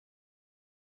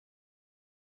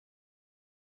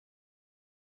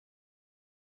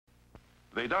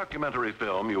The documentary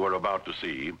film you are about to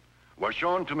see was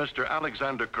shown to Mr.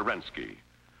 Alexander Kerensky,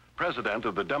 president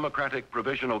of the Democratic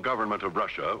Provisional Government of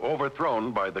Russia,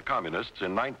 overthrown by the communists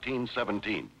in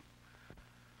 1917.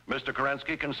 Mr.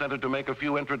 Kerensky consented to make a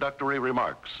few introductory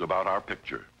remarks about our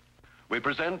picture. We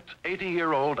present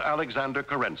 80-year-old Alexander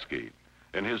Kerensky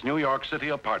in his New York City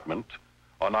apartment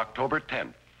on October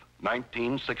 10th,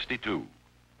 1962.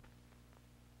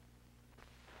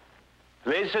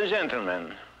 Ladies and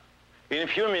gentlemen, in a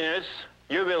few minutes,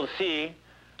 you will see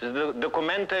the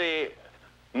documentary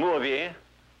movie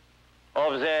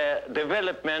of the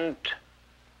development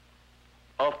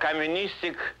of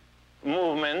communistic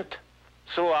movement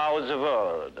throughout the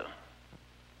world.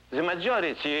 The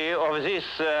majority of this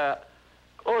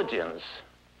audience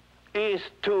is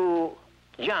too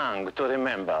young to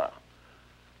remember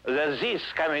that this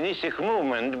communistic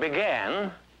movement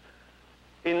began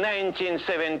in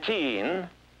 1917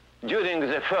 during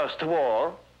the First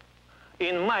War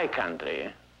in my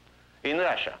country, in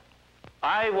Russia.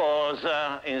 I was,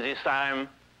 in this time,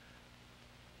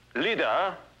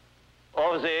 leader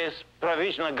of this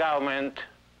provisional government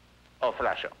of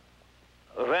Russia.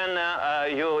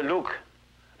 When you look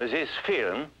at this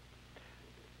film,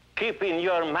 keep in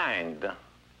your mind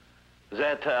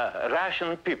that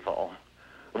Russian people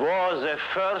was the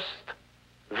first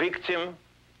victim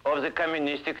of the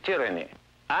communistic tyranny.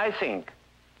 I think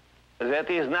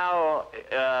that is now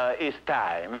is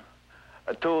time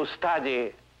to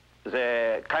study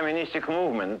the communistic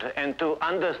movement and to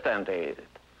understand it,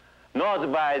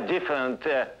 not by different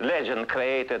legends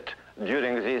created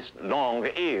during these long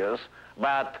years,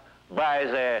 but by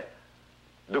the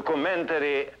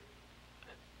documentary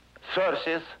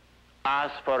sources,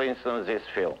 as, for instance, this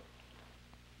film.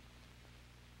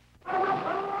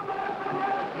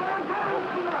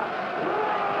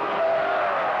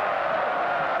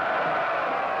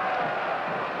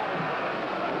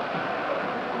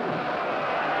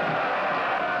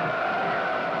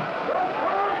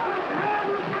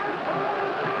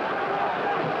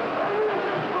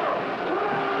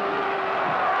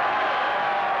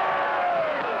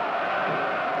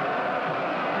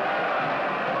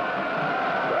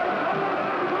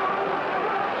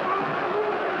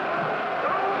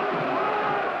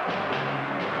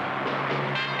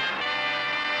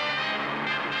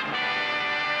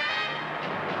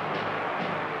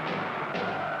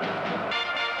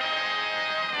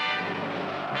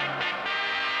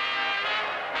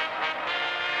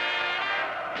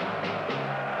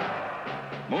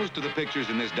 Most of the pictures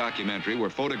in this documentary were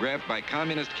photographed by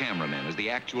communist cameramen as the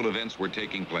actual events were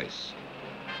taking place.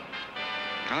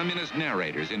 Communist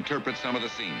narrators interpret some of the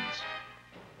scenes.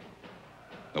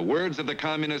 The words of the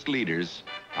communist leaders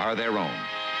are their own.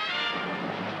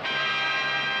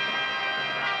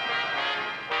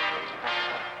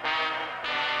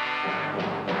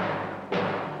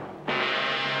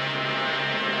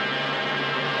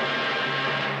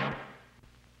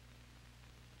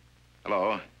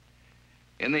 Hello.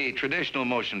 In the traditional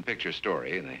motion picture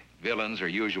story, the villains are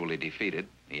usually defeated.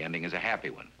 The ending is a happy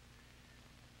one.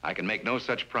 I can make no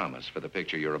such promise for the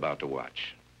picture you're about to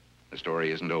watch. The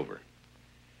story isn't over.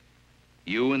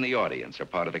 You and the audience are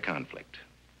part of the conflict.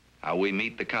 How we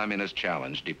meet the communist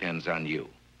challenge depends on you.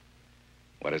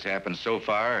 What has happened so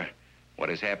far,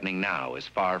 what is happening now, is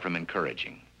far from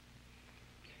encouraging.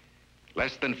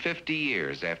 Less than 50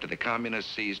 years after the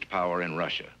communists seized power in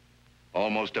Russia,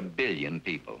 almost 1 billion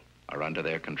people are under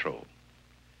their control.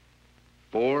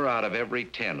 4 out of every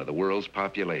 10 of the world's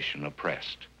population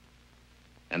oppressed.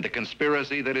 And the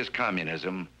conspiracy that is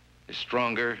communism is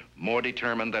stronger, more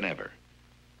determined than ever,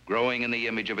 growing in the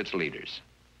image of its leaders.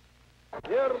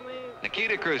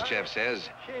 Nikita Khrushchev says,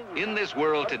 in this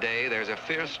world today, there's a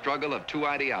fierce struggle of 2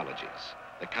 ideologies,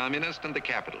 the communist and the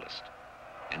capitalist.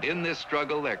 And in this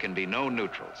struggle, there can be no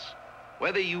neutrals.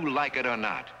 Whether you like it or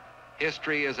not,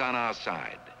 history is on our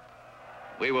side.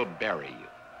 We will bury you.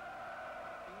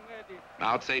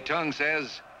 Mao Zedong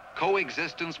says,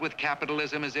 coexistence with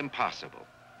capitalism is impossible.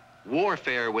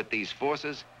 Warfare with these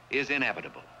forces is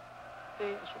inevitable.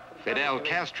 Fidel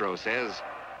Castro says,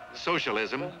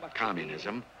 socialism,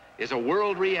 communism, is a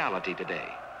world reality today.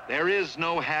 There is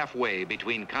no halfway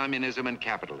between communism and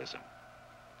capitalism.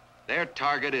 Their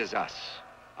target is us,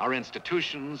 our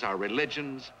institutions, our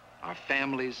religions, our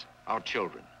families, our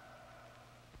children.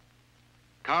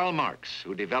 Karl Marx,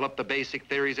 who developed the basic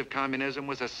theories of communism,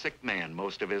 was a sick man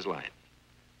most of his life.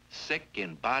 Sick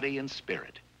in body and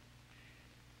spirit.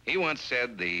 He once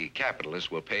said, the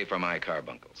capitalists will pay for my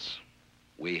carbuncles.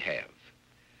 We have.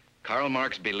 Karl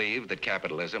Marx believed that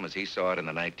capitalism, as he saw it in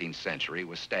the 19th century,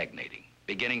 was stagnating,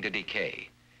 beginning to decay.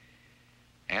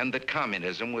 and that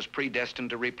communism was predestined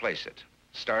to replace it,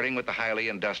 starting with the highly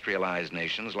industrialized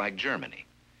nations like Germany.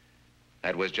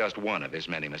 That was just one of his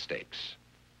many mistakes.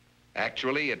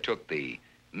 Actually, it took the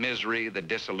misery, the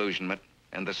disillusionment,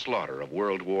 and the slaughter of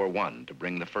World War I to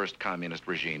bring the first communist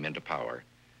regime into power.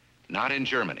 Not in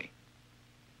Germany,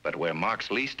 but where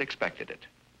Marx least expected it,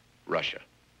 Russia.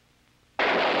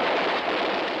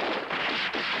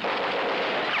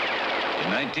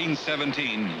 In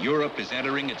 1917, Europe is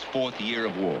entering its fourth year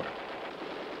of war.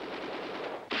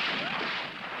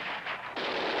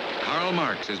 Karl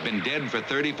Marx has been dead for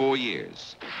 34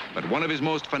 years, but one of his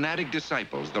most fanatic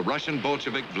disciples, the Russian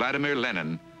Bolshevik Vladimir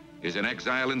Lenin, is in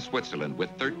exile in Switzerland with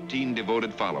 13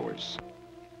 devoted followers.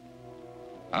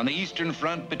 On the Eastern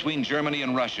Front between Germany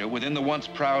and Russia, within the once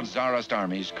proud Tsarist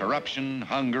armies, corruption,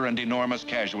 hunger, and enormous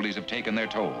casualties have taken their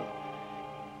toll.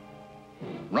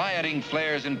 Rioting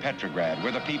flares in Petrograd,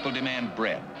 where the people demand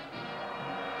bread.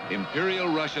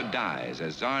 Imperial Russia dies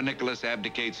as Tsar Nicholas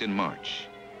abdicates in March.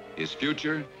 His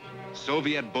future,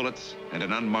 Soviet bullets and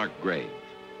an unmarked grave.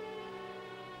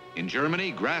 In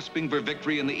Germany, grasping for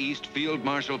victory in the East, Field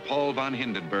Marshal Paul von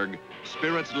Hindenburg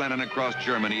spirits Lenin across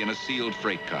Germany in a sealed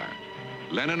freight car.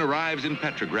 Lenin arrives in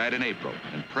Petrograd in April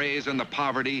and preys on the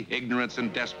poverty, ignorance,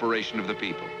 and desperation of the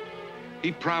people.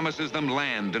 He promises them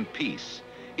land and peace,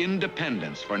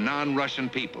 independence for non-Russian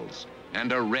peoples,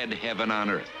 and a red heaven on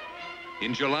earth.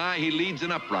 In July, he leads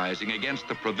an uprising against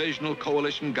the provisional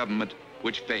coalition government,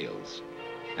 which fails.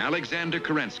 Alexander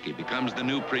Kerensky becomes the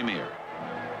new premier.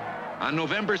 On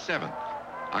November 7th,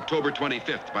 October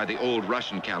 25th by the old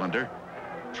Russian calendar,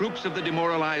 troops of the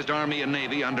demoralized army and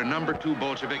navy under number 2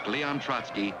 Bolshevik Leon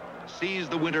Trotsky seize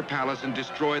the Winter Palace and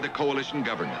destroy the coalition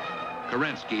government.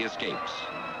 Kerensky escapes.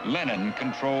 Lenin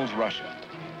controls Russia.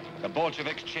 The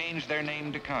Bolsheviks change their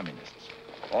name to communists.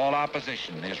 All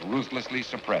opposition is ruthlessly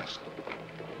suppressed.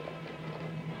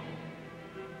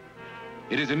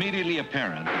 It is immediately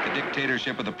apparent that the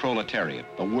dictatorship of the proletariat,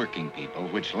 the working people,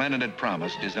 which Lenin had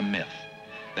promised, is a myth.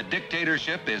 The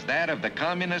dictatorship is that of the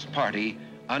Communist Party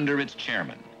under its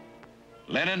chairman.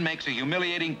 Lenin makes a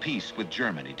humiliating peace with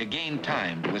Germany to gain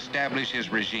time to establish his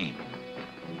regime.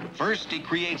 First, he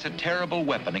creates a terrible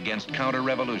weapon against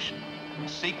counter-revolution,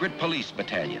 secret police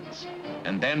battalions,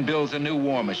 and then builds a new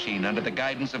war machine under the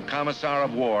guidance of Commissar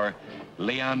of War,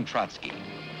 Leon Trotsky.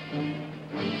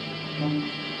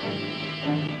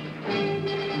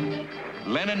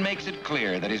 Lenin makes it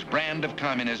clear that his brand of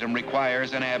communism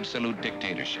requires an absolute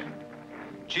dictatorship.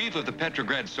 Chief of the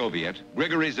Petrograd Soviet,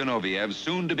 Grigory Zinoviev,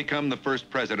 soon to become the first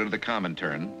president of the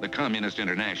Comintern, the Communist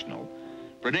International,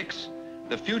 predicts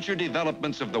the future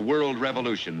developments of the world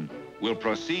revolution will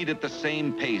proceed at the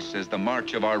same pace as the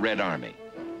march of our Red Army.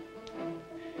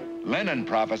 Lenin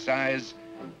prophesies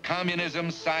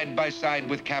communism side by side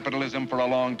with capitalism for a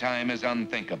long time is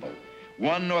unthinkable.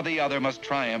 One or the other must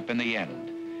triumph in the end.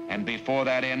 And before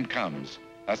that end comes,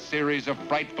 a series of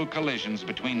frightful collisions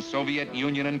between Soviet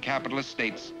Union and capitalist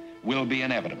states will be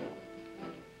inevitable.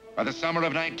 By the summer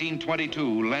of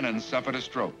 1922, Lenin suffered a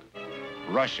stroke.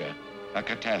 Russia, a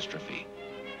catastrophe.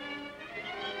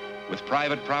 With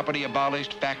private property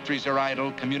abolished, factories are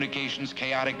idle, communications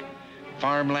chaotic,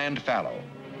 farmland fallow,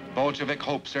 Bolshevik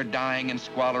hopes are dying in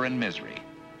squalor and misery.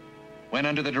 When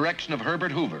under the direction of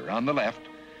Herbert Hoover on the left,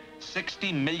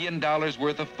 $60 million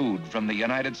worth of food from the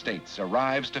United States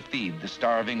arrives to feed the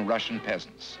starving Russian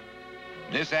peasants.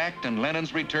 This act and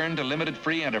Lenin's return to limited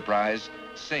free enterprise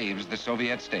saves the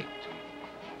Soviet state.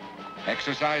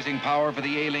 Exercising power for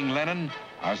the ailing Lenin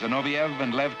are Zinoviev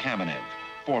and Lev Kamenev,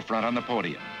 forefront on the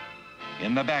podium.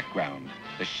 In the background,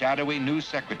 the shadowy new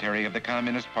secretary of the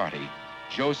Communist Party,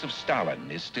 Joseph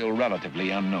Stalin, is still relatively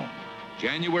unknown.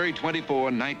 January 24,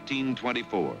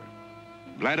 1924.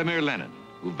 Vladimir Lenin,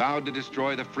 who vowed to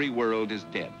destroy the free world, is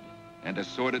dead, and a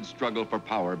sordid struggle for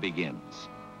power begins.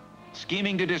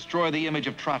 Scheming to destroy the image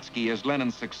of Trotsky as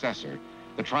Lenin's successor,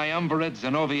 the triumvirate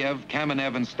Zinoviev,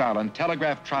 Kamenev, and Stalin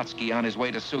telegraphed Trotsky on his way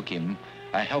to Sukhin,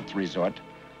 a health resort.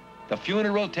 The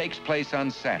funeral takes place on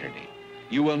Saturday.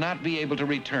 You will not be able to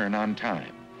return on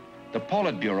time. The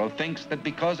Politburo thinks that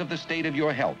because of the state of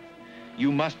your health,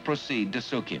 you must proceed to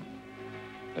Sukhin.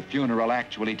 The funeral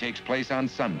actually takes place on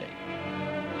Sunday.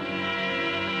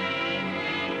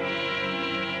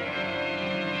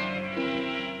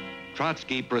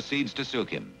 Trotsky proceeds to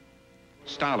Sukhin.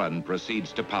 Stalin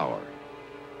proceeds to power,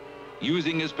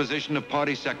 using his position of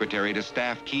party secretary to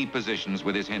staff key positions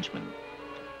with his henchmen.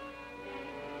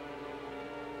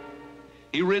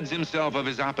 He rids himself of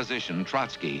his opposition,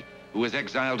 Trotsky, who is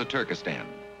exiled to Turkestan,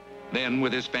 then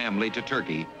with his family to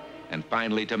Turkey, and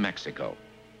finally to Mexico.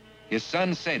 His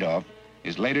son, Sadov,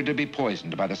 is later to be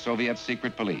poisoned by the Soviet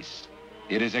secret police.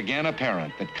 it is again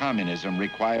apparent that communism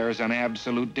requires an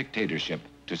absolute dictatorship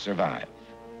to survive.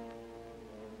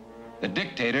 The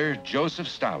dictator, Joseph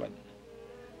Stalin,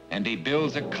 and he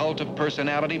builds a cult of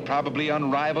personality probably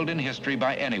unrivaled in history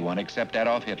by anyone except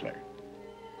Adolf Hitler.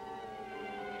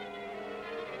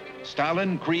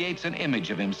 Stalin creates an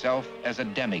image of himself as a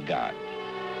demigod.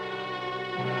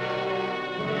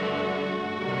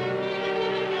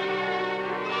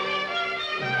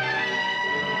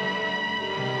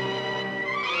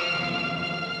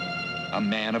 A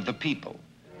man of the people,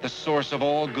 the source of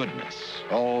all goodness,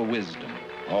 all wisdom,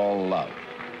 all love.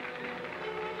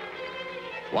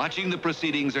 Watching the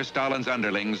proceedings are Stalin's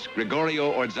underlings,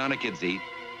 Grigorio Ordzhonikidze,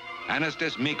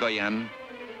 Anastas Mikoyan,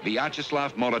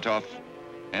 Vyacheslav Molotov,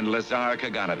 and Lazar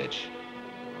Kaganovich.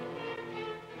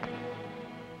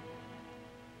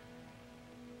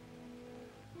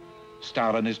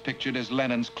 Stalin is pictured as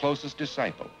Lenin's closest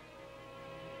disciple,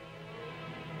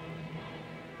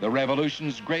 the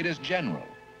revolution's greatest general,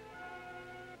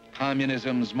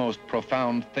 communism's most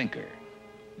profound thinker,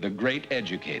 the great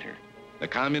educator. The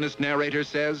communist narrator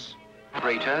says,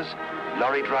 Operators,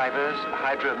 lorry drivers,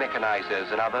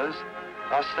 hydro-mechanizers, and others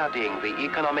are studying the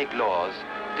economic laws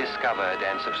discovered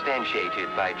and substantiated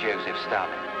by Joseph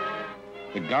Stalin.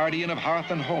 The guardian of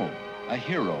hearth and home, a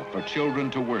hero for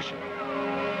children to worship.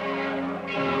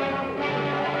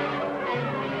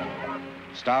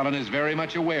 Stalin is very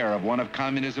much aware of one of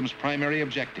communism's primary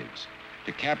objectives,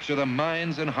 to capture the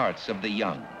minds and hearts of the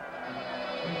young.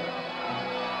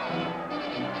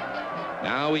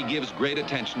 Now he gives great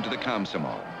attention to the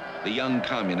Komsomol, the Young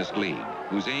Communist League,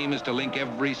 whose aim is to link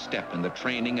every step in the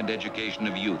training and education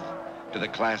of youth to the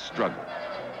class struggle,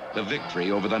 the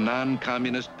victory over the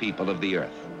non-communist people of the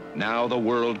earth. Now the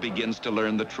world begins to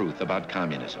learn the truth about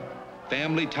communism.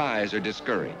 Family ties are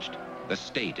discouraged. The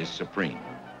state is supreme.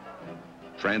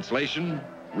 Translation,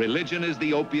 religion is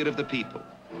the opiate of the people.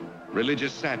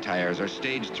 Religious satires are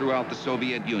staged throughout the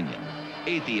Soviet Union.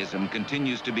 Atheism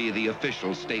continues to be the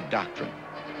official state doctrine.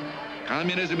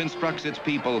 Communism instructs its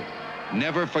people,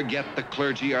 never forget the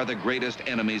clergy are the greatest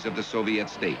enemies of the Soviet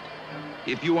state.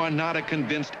 If you are not a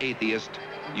convinced atheist,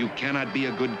 you cannot be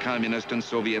a good communist and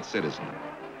Soviet citizen.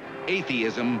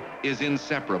 Atheism is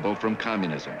inseparable from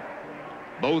communism.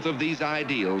 Both of these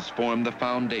ideals form the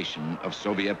foundation of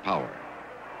Soviet power.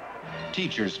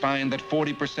 Teachers find that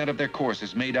 40% of their course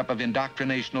is made up of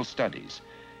indoctrinational studies.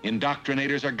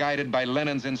 Indoctrinators are guided by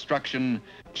Lenin's instruction,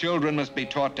 children must be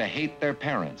taught to hate their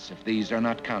parents if these are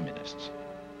not communists.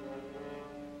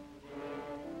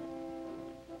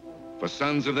 For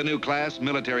sons of the new class,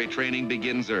 military training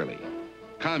begins early.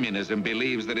 Communism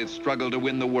believes that its struggle to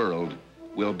win the world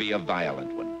will be a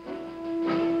violent one.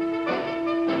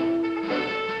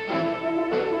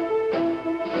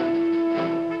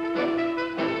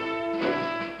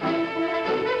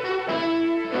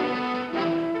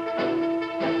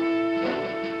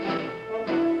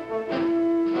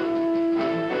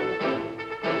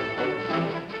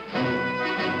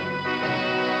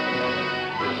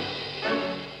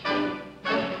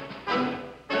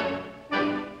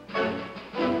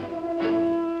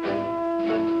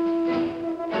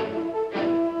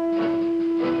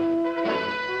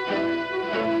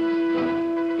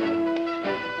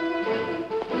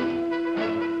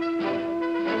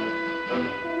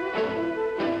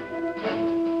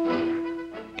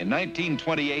 In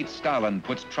 1928, Stalin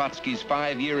puts Trotsky's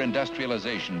 5-year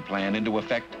industrialization plan into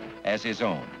effect as his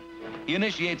own. He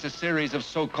initiates a series of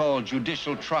so-called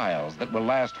judicial trials that will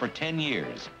last for 10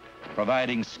 years,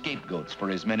 providing scapegoats for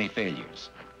his many failures.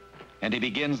 And he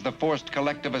begins the forced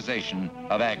collectivization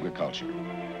of agriculture.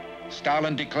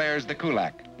 Stalin declares the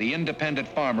kulak, the independent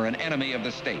farmer, an enemy of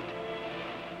the state.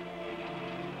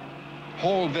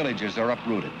 Whole villages are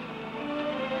uprooted.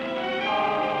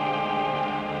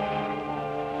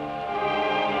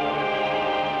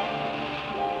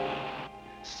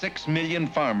 Six million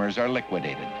farmers are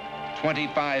liquidated,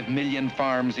 25 million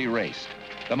farms erased.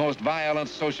 The most violent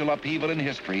social upheaval in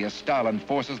history as Stalin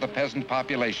forces the peasant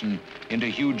population into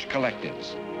huge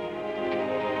collectives.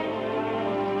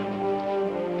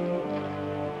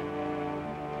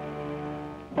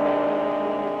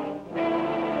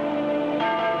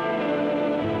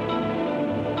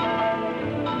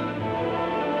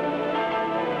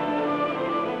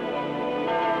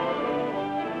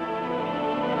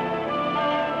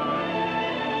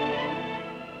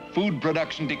 Food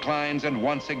production declines, and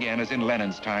once again, as in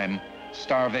Lenin's time,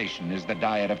 starvation is the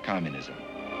diet of communism.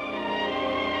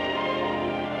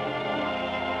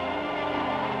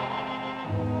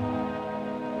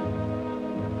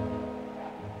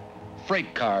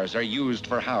 Freight cars are used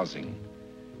for housing.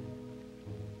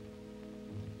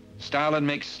 Stalin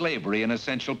makes slavery an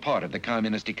essential part of the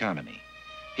communist economy.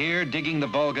 Here, digging the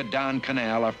Volga-Don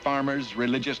Canal are farmers,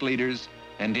 religious leaders,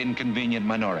 and inconvenient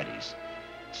minorities.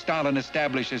 Stalin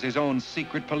establishes his own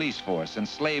secret police force, and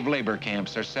slave labor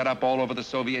camps are set up all over the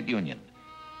Soviet Union.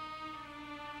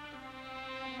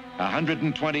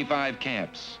 125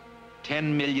 camps,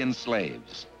 10 million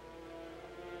slaves.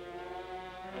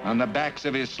 On the backs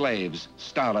of his slaves,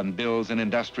 Stalin builds an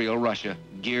industrial Russia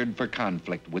geared for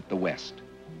conflict with the West.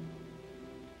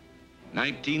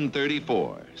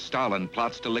 1934, Stalin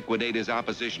plots to liquidate his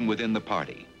opposition within the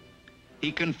party.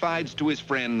 He confides to his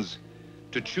friends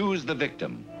to choose the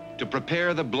victim, to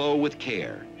prepare the blow with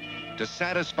care, to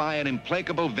satisfy an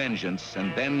implacable vengeance,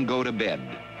 and then go to bed.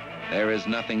 There is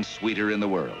nothing sweeter in the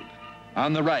world.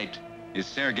 On the right is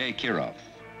Sergei Kirov.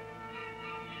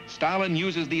 Stalin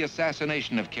uses the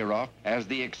assassination of Kirov as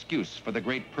the excuse for the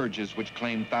great purges which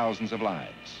claimed thousands of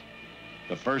lives.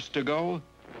 The first to go,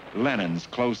 Lenin's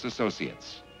close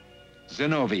associates.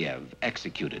 Zinoviev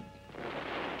executed.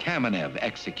 Kamenev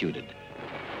executed.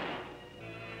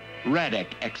 Radek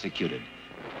executed.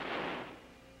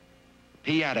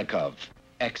 Pyatakov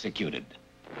executed.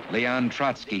 Leon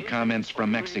Trotsky comments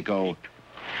from Mexico,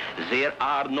 "There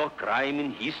are no crime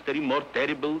in history more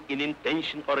terrible in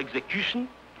intention or execution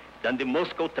than the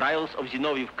Moscow trials of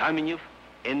Zinoviev Kamenev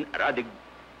and Radek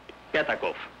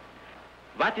Pyatakov.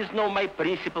 What is now my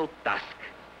principal task?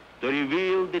 To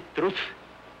reveal the truth,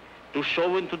 to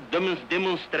show and to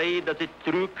demonstrate that the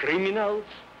true criminals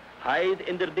hide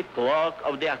under the cloak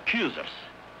of the accusers.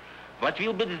 What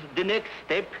will be the next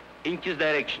step in this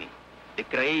direction? The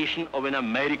creation of an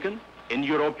American, an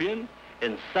European,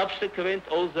 and subsequent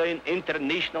also an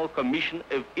international commission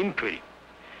of inquiry,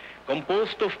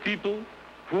 composed of people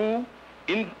who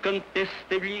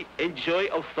incontestably enjoy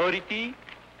authority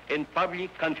and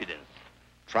public confidence."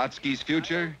 Trotsky's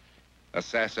future?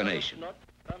 Assassination.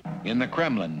 In the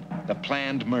Kremlin, the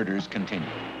planned murders continue.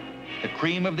 The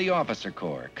cream of the officer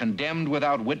corps, condemned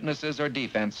without witnesses or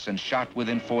defense and shot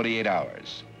within 48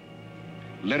 hours.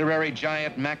 Literary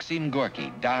giant Maxim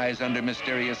Gorky dies under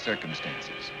mysterious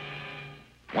circumstances.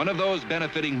 One of those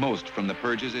benefiting most from the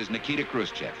purges is Nikita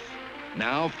Khrushchev,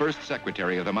 now first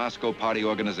secretary of the Moscow Party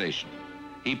organization.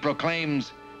 He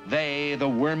proclaims, "They, the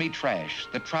wormy trash,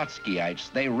 the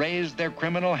Trotskyites, they raised their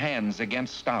criminal hands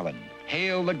against Stalin.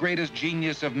 Hail the greatest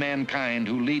genius of mankind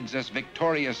who leads us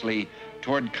victoriously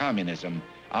toward communism,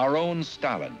 our own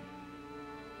Stalin."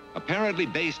 Apparently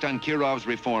based on Kirov's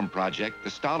reform project, the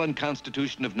Stalin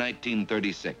Constitution of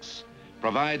 1936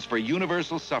 provides for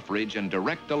universal suffrage and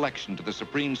direct election to the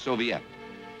Supreme Soviet,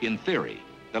 in theory,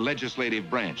 the legislative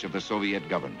branch of the Soviet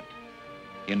government.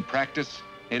 In practice,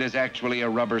 it is actually a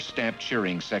rubber-stamped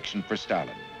cheering section for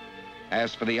Stalin.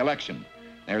 As for the election,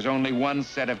 there's only one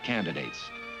set of candidates,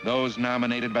 those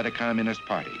nominated by the Communist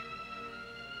Party.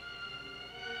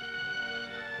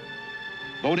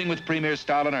 Voting with Premier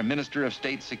Stalin are Minister of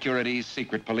State Security's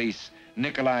Secret Police,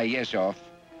 Nikolai Yezhov,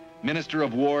 Minister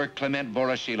of War, Clement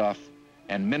Voroshilov,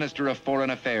 and Minister of Foreign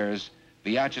Affairs,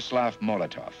 Vyacheslav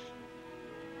Molotov.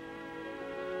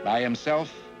 By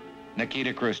himself,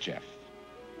 Nikita Khrushchev.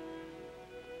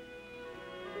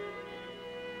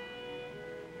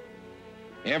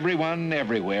 Everyone,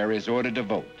 everywhere is ordered to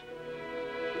vote.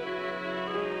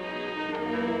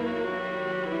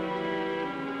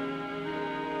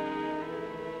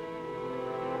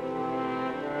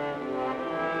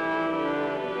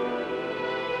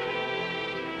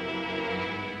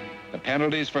 The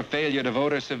penalties for failure to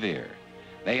vote are severe.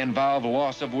 They involve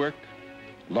loss of work,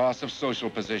 loss of social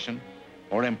position,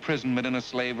 or imprisonment in a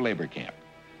slave labor camp.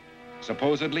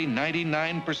 Supposedly,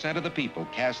 99% of the people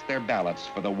cast their ballots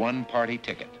for the one-party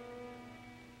ticket.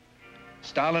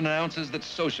 Stalin announces that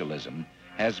socialism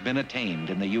has been attained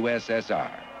in the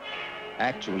USSR.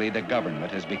 Actually, the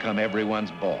government has become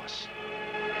everyone's boss.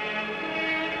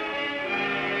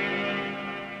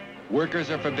 Workers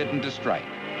are forbidden to strike.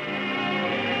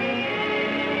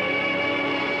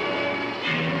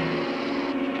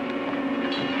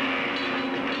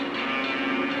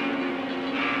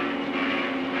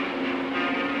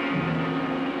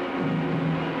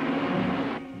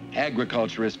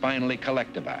 Agriculture is finally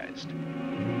collectivized.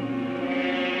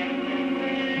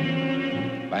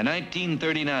 By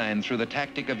 1939, through the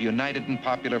tactic of united and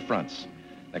popular fronts,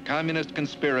 the communist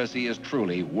conspiracy is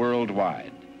truly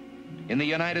worldwide. In the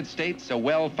United States, a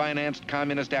well-financed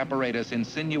communist apparatus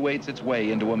insinuates its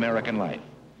way into American life.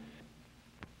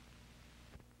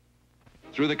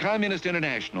 Through the Communist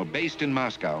International, based in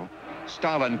Moscow,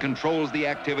 Stalin controls the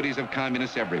activities of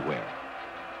communists everywhere.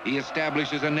 He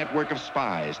establishes a network of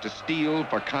spies to steal,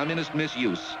 for communist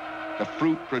misuse, the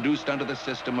fruit produced under the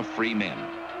system of free men.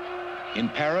 In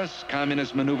Paris,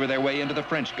 communists maneuver their way into the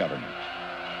French government.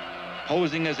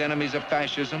 Posing as enemies of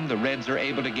fascism, the Reds are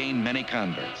able to gain many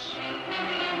converts.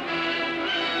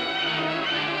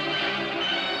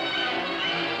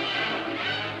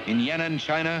 In Yan'an,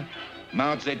 China,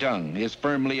 Mao Zedong is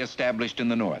firmly established in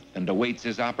the north and awaits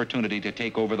his opportunity to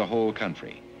take over the whole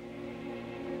country.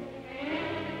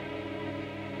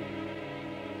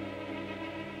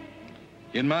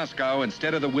 In Moscow,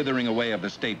 instead of the withering away of the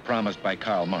state promised by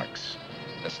Karl Marx,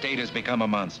 the state has become a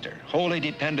monster, wholly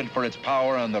dependent for its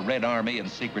power on the Red Army and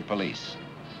secret police.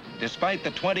 Despite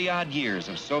the 20-odd years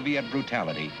of Soviet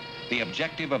brutality, the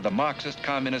objective of the Marxist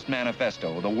Communist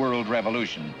Manifesto, the world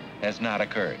revolution, has not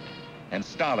occurred. And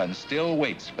Stalin still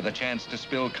waits for the chance to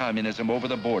spill communism over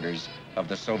the borders of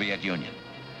the Soviet Union.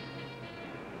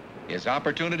 His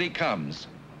opportunity comes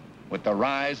with the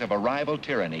rise of a rival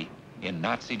tyranny in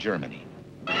Nazi Germany.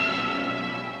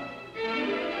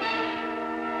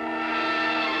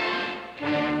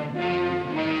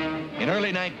 In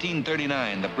early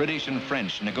 1939, the British and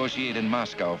French negotiate in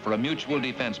Moscow for a mutual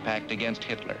defense pact against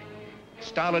Hitler.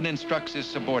 Stalin instructs his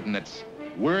subordinates,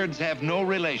 words have no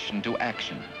relation to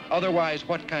action. Otherwise,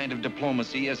 what kind of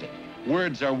diplomacy is it?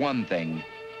 Words are one thing,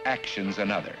 actions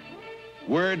another.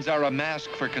 Words are a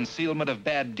mask for concealment of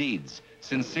bad deeds.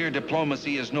 Sincere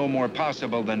diplomacy is no more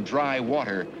possible than dry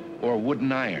water or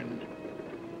wooden iron.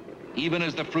 Even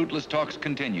as the fruitless talks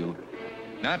continue,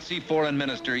 Nazi Foreign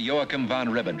Minister Joachim von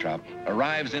Ribbentrop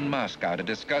arrives in Moscow to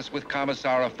discuss with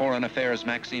Commissar of Foreign Affairs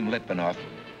Maxim Litvinov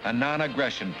a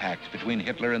non-aggression pact between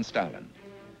Hitler and Stalin.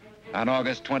 On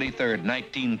August 23,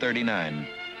 1939,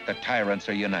 the tyrants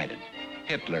are united.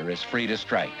 Hitler is free to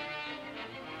strike.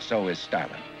 So is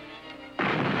Stalin.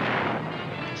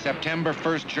 September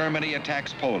 1st, Germany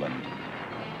attacks Poland.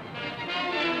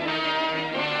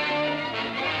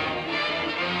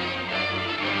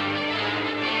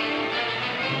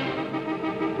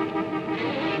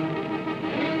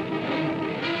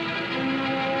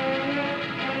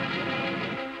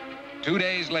 Two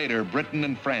days later, Britain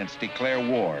and France declare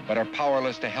war, but are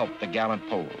powerless to help the gallant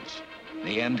Poles.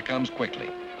 The end comes quickly.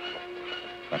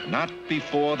 But not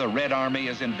before the Red Army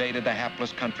has invaded the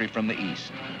hapless country from the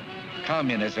east.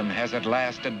 Communism has at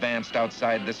last advanced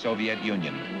outside the Soviet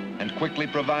Union and quickly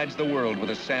provides the world with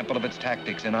a sample of its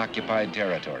tactics in occupied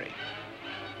territory.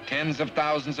 Tens of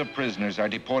thousands of prisoners are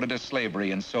deported to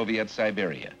slavery in Soviet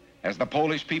Siberia. As the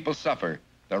Polish people suffer,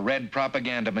 the Red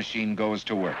propaganda machine goes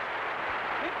to work.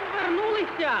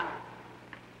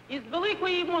 Із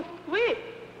великої Москви,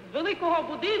 з великого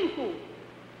будинку,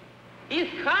 із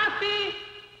хати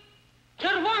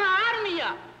Червона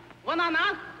армія, вона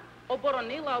нас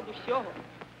оборонила від усього.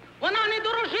 Вона не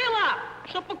дорожила,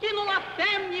 що покинула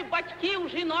сем'ї батьків,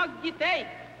 жінок, дітей.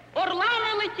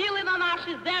 Орлами летіли на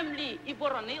наші землі і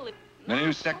боронили. The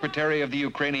new secretary of the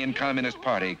Ukrainian Communist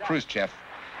Party, Khrushchev,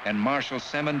 and Marshal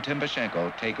Semen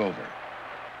Timoshenko take over.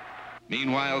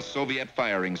 Meanwhile, Soviet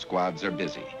firing squads are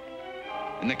busy.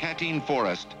 In the Katyn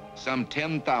forest, some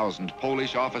 10,000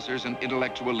 Polish officers and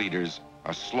intellectual leaders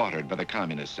are slaughtered by the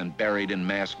communists and buried in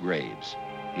mass graves.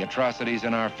 The atrocities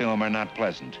in our film are not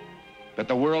pleasant, but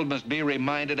the world must be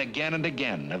reminded again and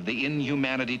again of the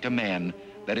inhumanity to man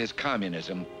that is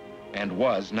communism and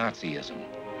was Nazism.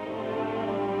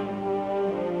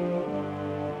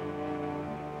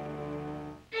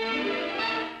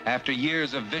 After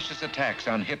years of vicious attacks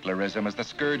on Hitlerism as the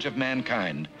scourge of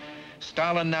mankind,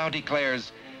 Stalin now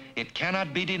declares it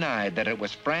cannot be denied that it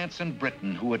was France and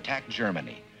Britain who attacked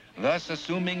Germany, thus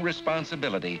assuming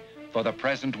responsibility for the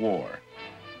present war.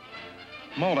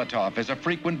 Molotov is a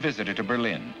frequent visitor to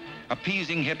Berlin,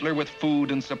 appeasing Hitler with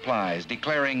food and supplies,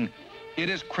 declaring it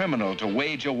is criminal to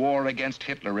wage a war against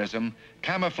Hitlerism,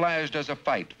 camouflaged as a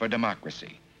fight for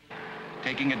democracy.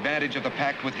 Taking advantage of the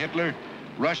pact with Hitler,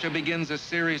 Russia begins a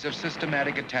series of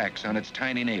systematic attacks on its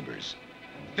tiny neighbors.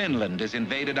 Finland is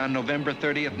invaded on November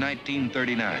 30th,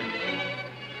 1939.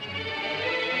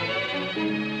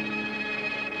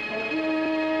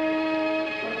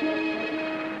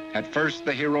 At first,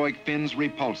 the heroic Finns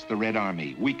repulsed the Red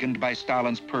Army, weakened by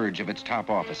Stalin's purge of its top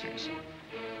officers.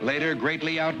 Later,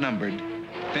 greatly outnumbered,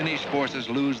 Finnish forces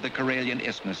lose the Karelian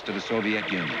Isthmus to the Soviet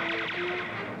Union.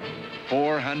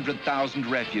 400,000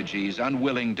 refugees,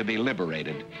 unwilling to be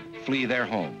liberated, flee their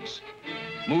homes,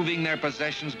 moving their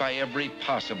possessions by every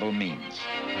possible means.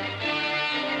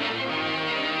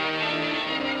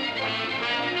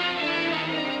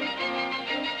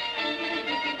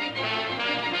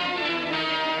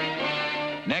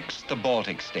 Next, the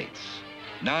Baltic states.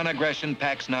 Non-aggression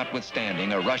pacts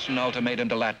notwithstanding, a Russian ultimatum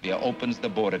to Latvia opens the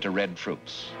border to Red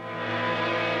troops.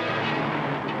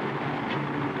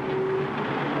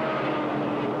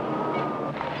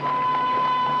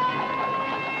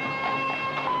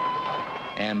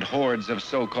 and hordes of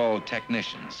so-called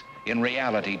technicians, in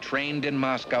reality trained in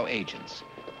Moscow agents.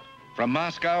 From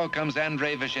Moscow comes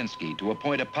Andrei Vyshinsky to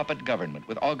appoint a puppet government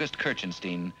with August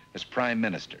Kerensky as prime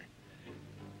minister.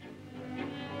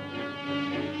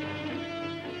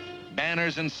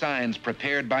 Banners and signs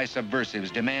prepared by subversives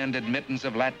demand admittance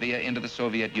of Latvia into the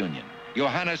Soviet Union.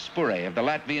 Johannes Spure of the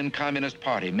Latvian Communist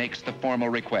Party makes the formal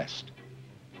request.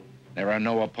 There are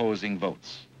no opposing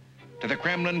votes. To the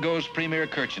Kremlin goes Premier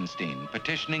Kerensky,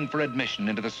 petitioning for admission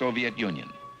into the Soviet Union.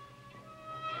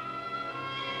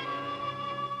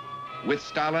 With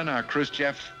Stalin are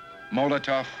Khrushchev,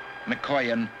 Molotov,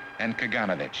 Mikoyan, and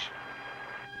Kaganovich.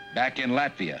 Back in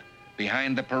Latvia,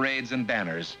 behind the parades and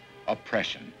banners,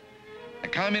 oppression. The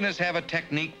communists have a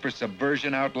technique for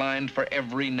subversion outlined for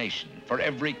every nation, for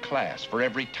every class, for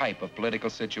every type of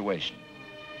political situation.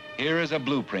 Here is a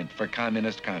blueprint for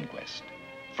communist conquest.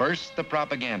 First, the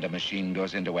propaganda machine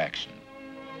goes into action.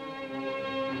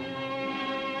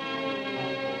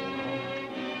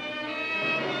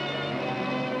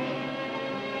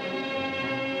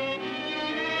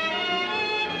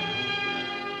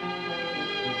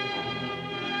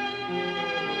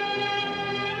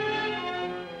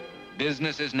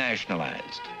 Business is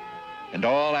nationalized, and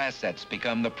all assets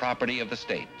become the property of the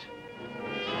state.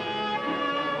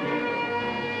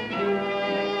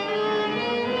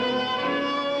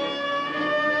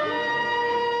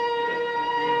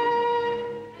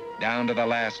 Down to the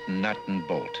last nut and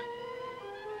bolt.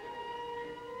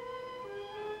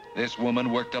 This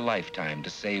woman worked a lifetime to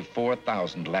save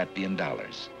 4,000 Latvian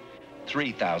dollars.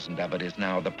 3,000 of it is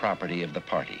now the property of the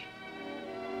party.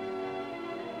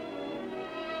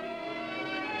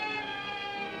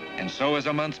 And so is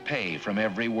a month's pay from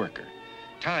every worker.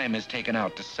 Time is taken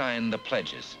out to sign the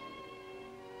pledges.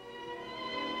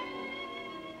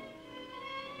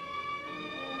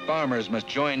 Farmers must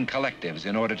join collectives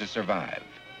in order to survive.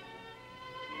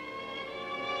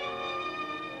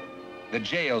 The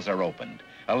jails are opened,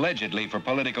 allegedly for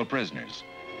political prisoners.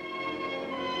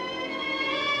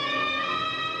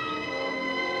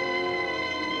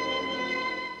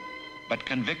 But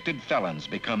convicted felons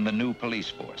become the new police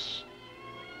force.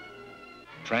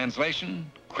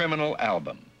 Translation, criminal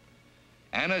album.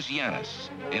 Anas Yanis,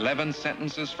 11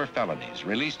 sentences for felonies,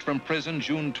 released from prison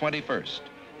June 21st,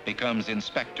 becomes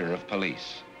inspector of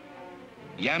police.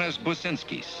 Yanis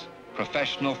Businskis,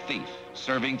 professional thief,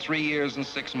 serving 3 years and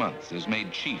 6 months, is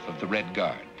made chief of the Red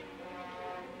Guard.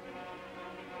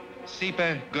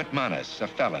 Sipe Gutmanis, a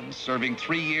felon, serving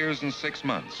 3 years and 6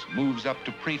 months, moves up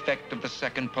to prefect of the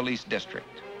 2nd Police District.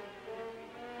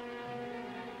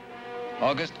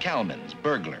 August Kalmans,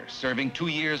 burglar, serving 2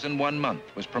 years and 1 month,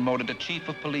 was promoted to chief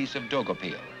of police of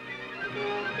Daugavpil.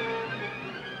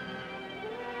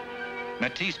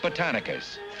 Matis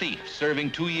Botanicus, thief,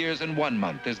 serving 2 years and 1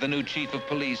 month, is the new chief of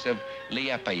police of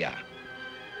Liepaja.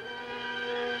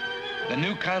 The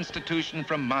new constitution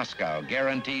from Moscow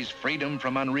guarantees freedom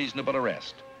from unreasonable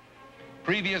arrest.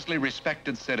 Previously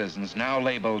respected citizens, now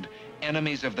labeled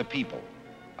enemies of the people,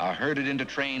 are herded into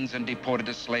trains and deported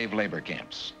to slave labor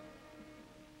camps.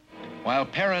 While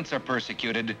parents are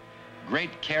persecuted,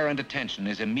 great care and attention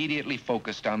is immediately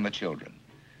focused on the children.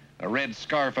 A red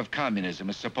scarf of communism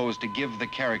is supposed to give the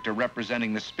character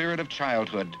representing the spirit of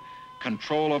childhood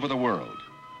control over the world.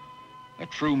 The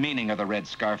true meaning of the red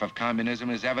scarf of communism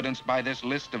is evidenced by this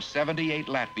list of 78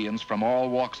 Latvians from all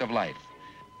walks of life.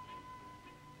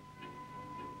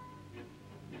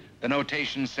 The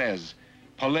notation says,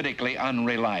 politically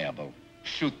unreliable,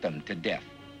 shoot them to death.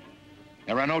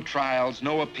 There are no trials,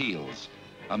 no appeals.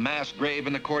 A mass grave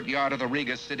in the courtyard of the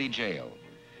Riga city jail.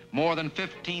 More than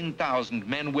 15,000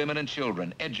 men, women, and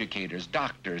children, educators,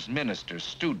 doctors, ministers,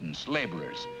 students,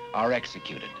 laborers, are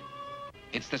executed.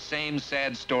 It's the same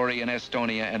sad story in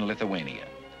Estonia and Lithuania.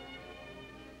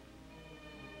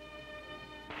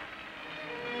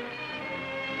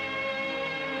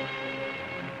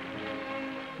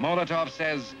 Molotov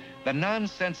says, the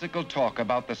nonsensical talk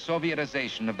about the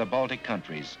Sovietization of the Baltic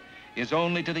countries is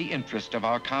only to the interest of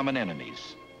our common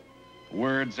enemies.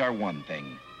 Words are one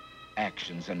thing,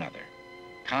 actions another.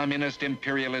 Communist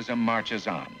imperialism marches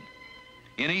on.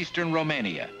 In eastern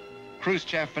Romania,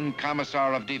 Khrushchev and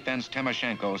Commissar of Defense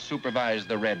Timoshenko supervised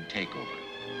the Red takeover.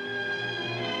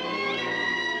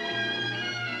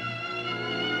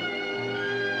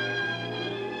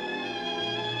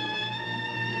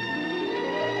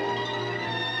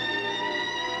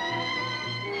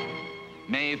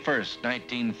 May 1st,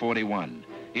 1941.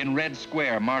 In Red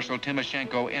Square, Marshal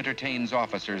Timoshenko entertains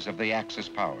officers of the Axis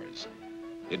powers.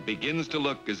 It begins to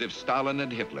look as if Stalin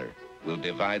and Hitler will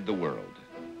divide the world.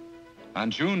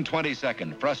 On June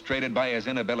 22nd, frustrated by his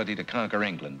inability to conquer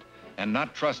England, And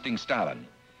not trusting Stalin,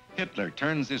 Hitler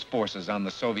turns his forces on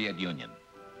the Soviet Union.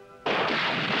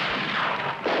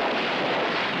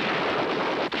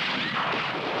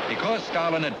 Because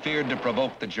Stalin had feared to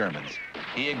provoke the Germans,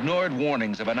 he ignored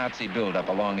warnings of a Nazi buildup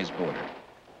along his border.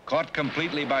 Caught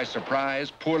completely by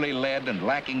surprise, poorly led, and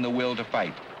lacking the will to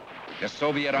fight, the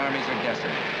Soviet armies are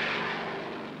decimated.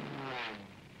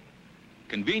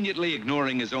 Conveniently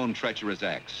ignoring his own treacherous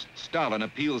acts, Stalin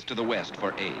appeals to the West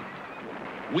for aid.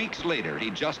 Weeks later,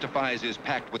 he justifies his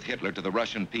pact with Hitler to the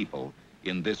Russian people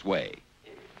in this way.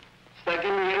 С такими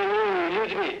мировыми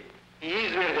людьми и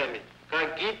извергами,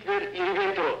 как Гитлер и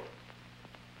Риббентроп,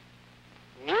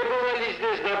 не была ли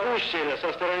здесь допущена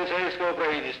со стороны советского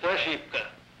правительства ошибка?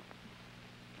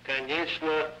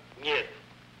 Конечно, нет.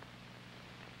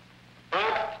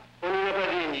 Пакт о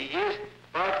ненападении есть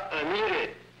пакт о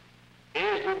мире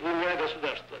между двумя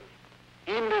государствами.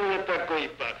 Именно такой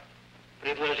пакт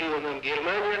предложила нам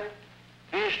Германия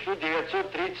в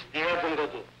 1939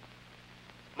 году.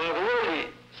 Могло ли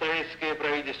советское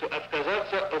правительство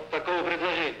отказаться от такого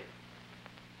предложения?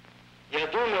 Я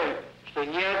думаю, что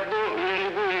ни одно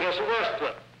миролюбивое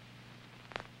государство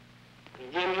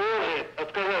не может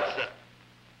отказаться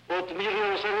от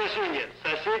мирного соглашения с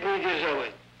соседней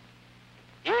державой.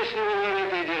 Если во главе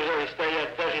этой державы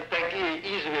стоят даже такие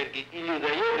изверги и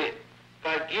людоеды,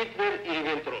 как Гитлер и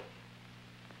Риббентроп.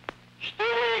 Что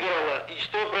выиграла и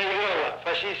что проиграла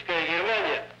фашистская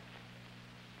Германия,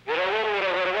 вероломно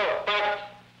разорвав пакт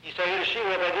и совершив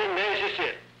нападение на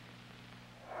СССР?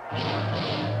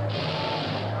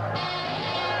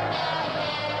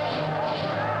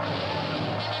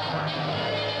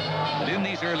 But in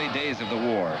these early days of the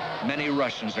war, many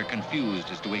Russians are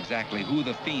confused as to exactly who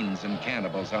the fiends and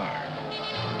cannibals are.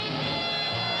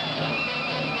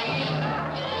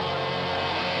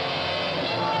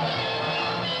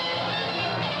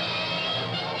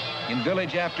 In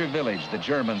village after village, the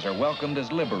Germans are welcomed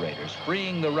as liberators,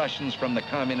 freeing the Russians from the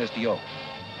communist yoke.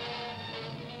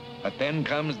 But then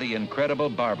comes the incredible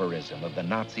barbarism of the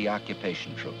Nazi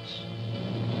occupation troops.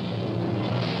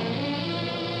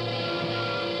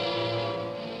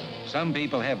 Some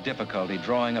people have difficulty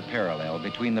drawing a parallel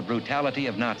between the brutality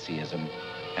of Nazism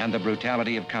and the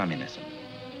brutality of communism.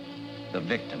 The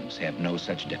victims have no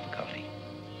such difficulty.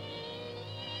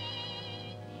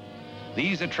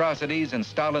 These atrocities and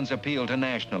Stalin's appeal to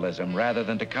nationalism rather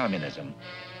than to communism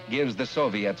gives the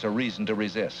Soviets a reason to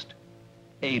resist,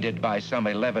 aided by some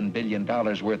 $11 billion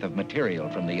worth of material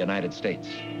from the United States.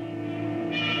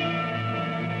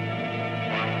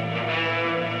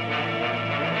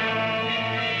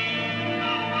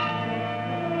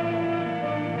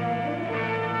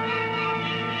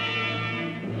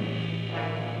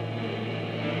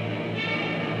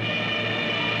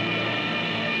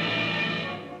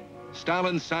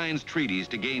 Stalin signs treaties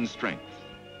to gain strength,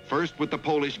 first with the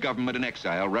Polish government in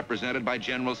exile represented by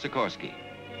General Sikorski.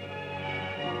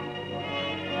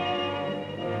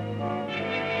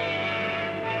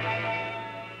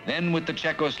 Then with the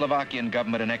Czechoslovakian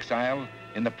government in exile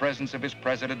in the presence of his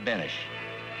president Beneš.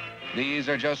 These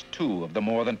are just two of the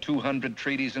more than 200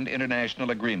 treaties and international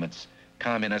agreements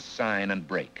communists sign and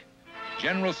break.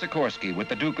 General Sikorski, with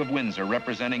the Duke of Windsor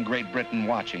representing Great Britain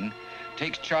watching,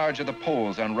 takes charge of the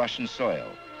Poles on Russian soil.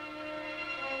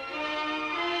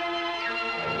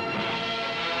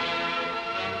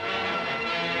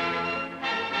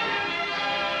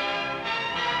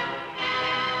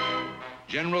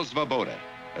 General Svoboda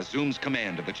assumes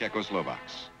command of the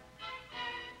Czechoslovaks.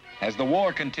 As the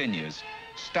war continues,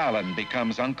 Stalin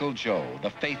becomes Uncle Joe,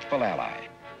 the faithful ally.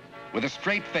 With a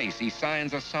straight face, he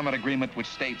signs a summit agreement which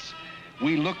states,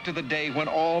 "We look to the day when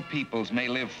all peoples may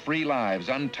live free lives,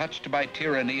 untouched by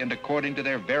tyranny and according to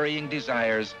their varying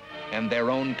desires and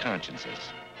their own consciences."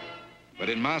 But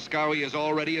in Moscow, he has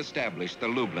already established the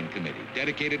Lublin Committee,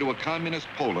 dedicated to a communist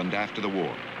Poland after the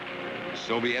war.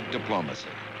 Soviet diplomacy.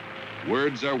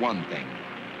 Words are one thing,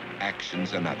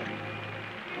 actions another.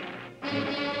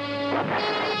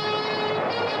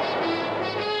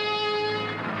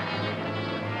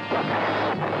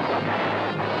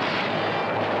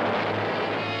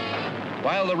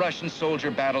 While the Russian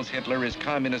soldier battles Hitler, his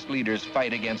communist leaders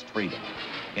fight against freedom.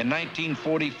 In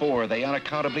 1944, they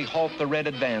unaccountably halt the Red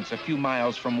Advance a few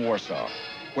miles from Warsaw,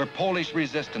 where Polish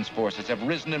resistance forces have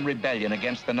risen in rebellion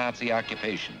against the Nazi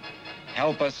occupation.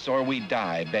 "Help us or we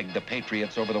die," begged the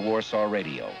patriots over the Warsaw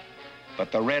radio.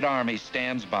 But the Red Army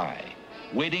stands by,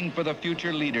 waiting for the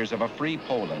future leaders of a free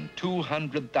Poland,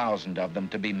 200,000 of them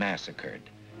to be massacred.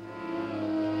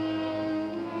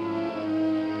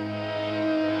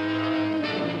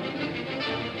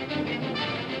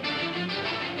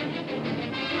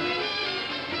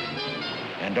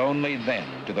 and only then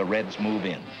do the Reds move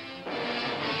in.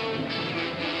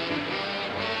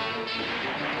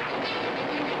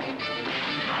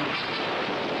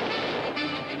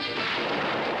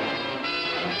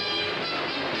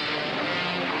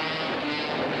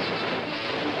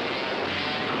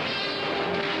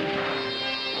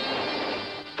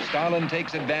 Stalin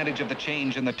takes advantage of the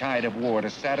change in the tide of war to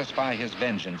satisfy his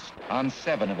vengeance on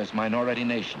 7 of his minority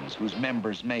nations whose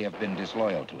members may have been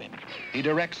disloyal to him. He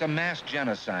directs a mass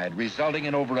genocide resulting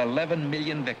in over 11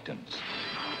 million victims.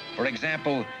 For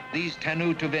example, these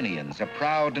Tanu-Tuvinians, a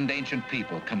proud and ancient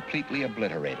people, completely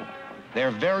obliterated,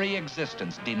 their very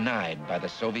existence denied by the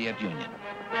Soviet Union.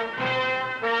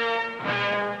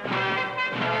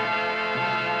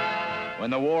 When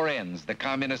the war ends, the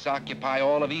communists occupy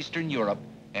all of Eastern Europe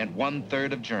and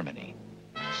 1/3 of Germany.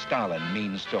 Stalin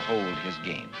means to hold his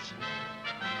gains.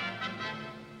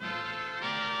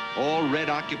 All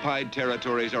Red-occupied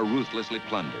territories are ruthlessly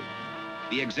plundered.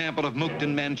 The example of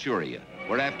Mukden, Manchuria,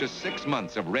 where after 6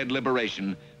 months of Red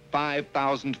liberation,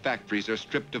 5,000 factories are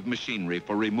stripped of machinery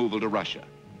for removal to Russia.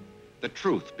 The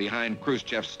truth behind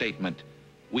Khrushchev's statement,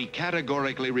 "We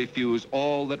categorically refuse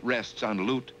all that rests on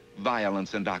loot,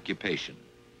 violence, and occupation."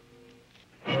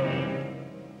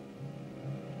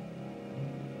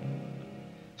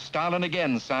 Stalin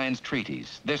again signs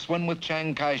treaties, this one with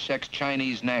Chiang Kai-shek's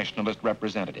Chinese nationalist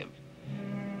representative.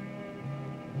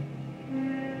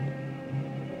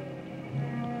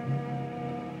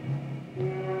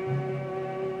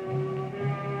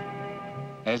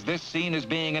 As this scene is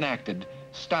being enacted,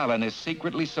 Stalin is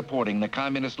secretly supporting the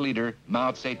communist leader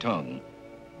Mao Zedong.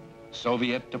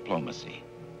 Soviet diplomacy.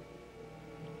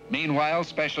 Meanwhile,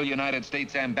 Special United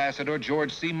States Ambassador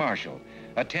George C. Marshall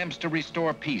attempts to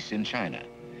restore peace in China.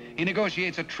 He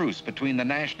negotiates a truce between the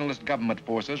nationalist government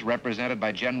forces represented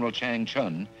by General Chang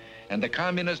Chun and the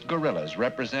communist guerrillas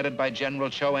represented by General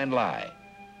Chou Enlai.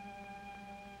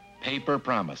 Paper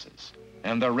promises,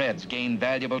 and the Reds gain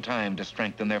valuable time to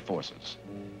strengthen their forces.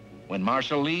 When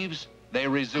Marshall leaves, they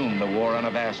resume the war on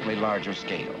a vastly larger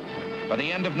scale. By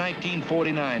the end of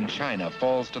 1949, China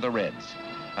falls to the Reds,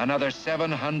 another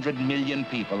 700 million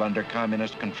people under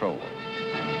communist control.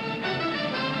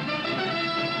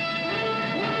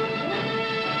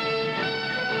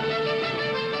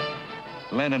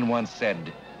 Lenin once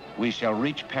said, "We shall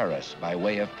reach Paris by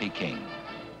way of Peking."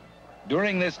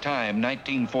 During this time,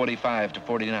 1945 to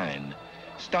 49,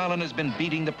 Stalin has been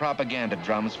beating the propaganda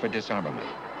drums for disarmament.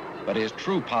 But his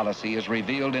true policy is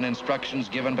revealed in instructions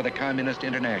given by the Communist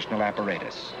International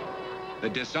apparatus. The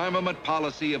disarmament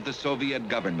policy of the Soviet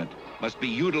government must be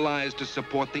utilized to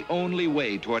support the only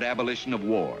way toward abolition of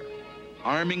war,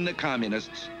 arming the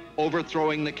communists,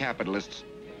 overthrowing the capitalists,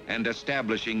 and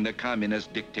establishing the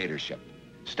communist dictatorship.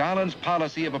 Stalin's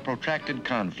policy of a protracted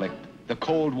conflict, the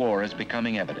Cold War, is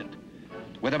becoming evident.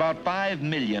 With about 5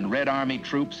 million Red Army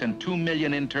troops and 2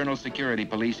 million internal security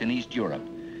police in East Europe,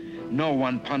 no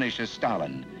one punishes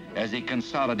Stalin as he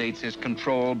consolidates his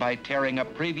control by tearing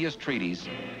up previous treaties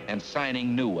and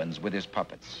signing new ones with his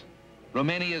puppets.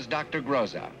 Romania's Dr.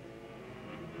 Groza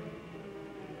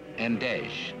and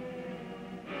Dej.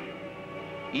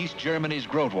 East Germany's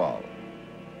Grotwald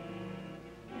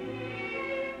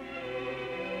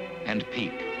and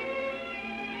Peak.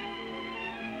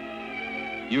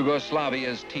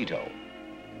 Yugoslavia's Tito.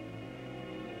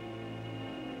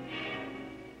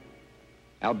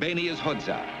 Albania's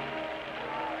Hodza.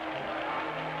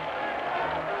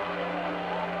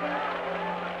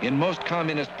 In most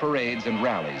communist parades and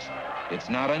rallies, it's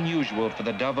not unusual for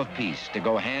the dove of peace to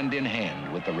go hand in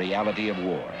hand with the reality of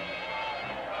war.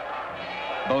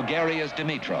 Bulgaria's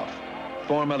Dimitrov,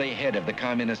 formerly head of the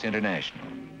Communist International.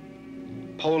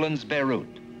 Poland's Beirut.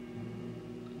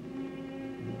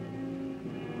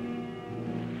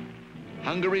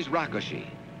 Hungary's Rákosi,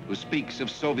 who speaks of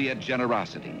Soviet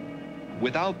generosity.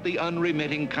 Without the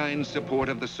unremitting kind support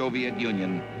of the Soviet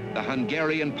Union, the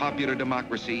Hungarian popular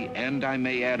democracy, and I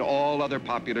may add all other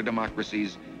popular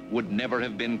democracies, would never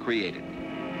have been created.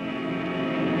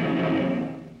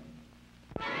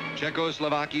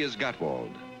 Czechoslovakia's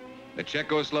Gottwald. The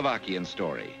Czechoslovakian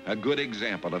story, a good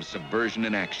example of subversion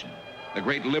in action. The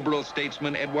great liberal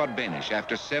statesman Eduard Beneš,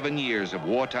 after 7 years of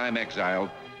wartime exile,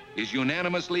 is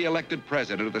unanimously elected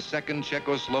president of the Second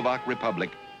Czechoslovak Republic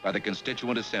by the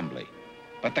Constituent Assembly.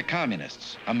 But the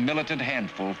communists, a militant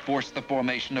handful, forced the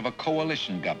formation of a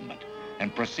coalition government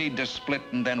and proceed to split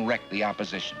and then wreck the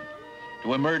opposition.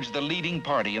 To emerge the leading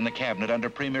party in the cabinet under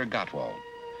Premier Gottwald,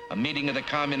 a meeting of the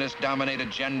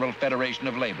communist-dominated General Federation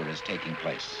of Labor is taking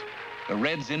place. The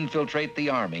Reds infiltrate the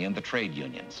army and the trade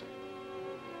unions.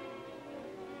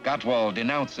 Gottwald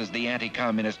denounces the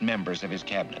anti-communist members of his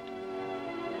cabinet.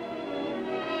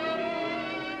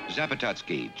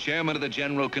 Zapotocki, chairman of the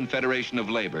General Confederation of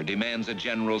Labor, demands a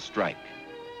general strike.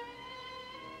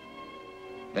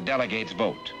 The delegates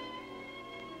vote.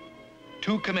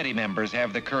 2 committee members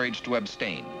have the courage to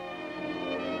abstain.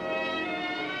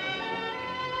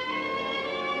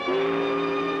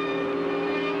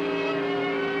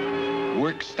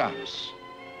 Work stops.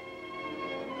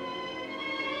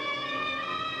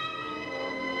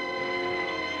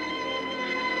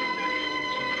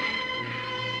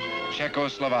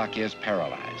 Czechoslovakia is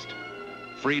paralyzed.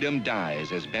 Freedom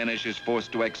dies as Beneš is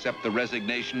forced to accept the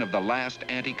resignation of the last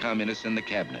anti-communist in the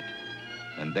cabinet.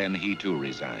 And then he too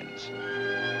resigns.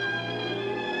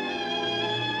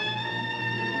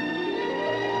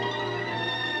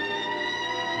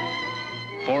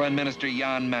 Foreign Minister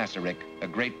Jan Masaryk, a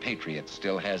great patriot,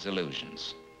 still has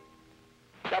illusions.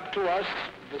 It's up to us,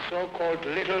 the so-called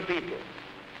little people,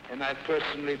 and I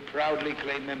personally proudly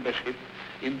claim membership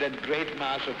in that great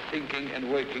mass of thinking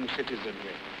and working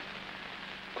citizenry.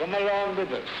 Come along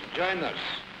with us, join us.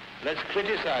 Let's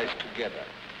criticize together.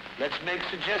 Let's make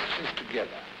suggestions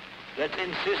together. Let's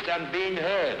insist on being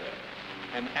heard,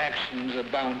 and actions are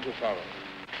bound to follow.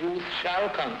 Truth shall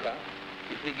conquer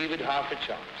if we give it half a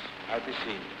chance. I'll be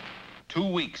seeing you. 2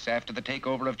 weeks after the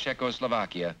takeover of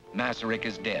Czechoslovakia, Masaryk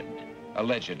is dead,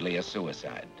 allegedly a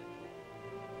suicide.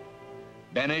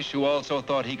 Beneš, who also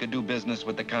thought he could do business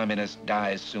with the communists,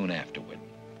 dies soon afterward.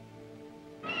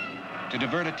 To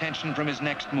divert attention from his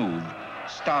next move,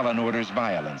 Stalin orders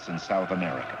violence in South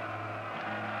America.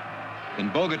 In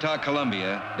Bogota,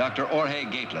 Colombia, Dr. Jorge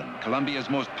Gatlin, Colombia's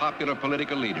most popular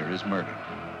political leader, is murdered.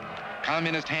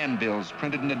 Communist handbills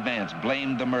printed in advance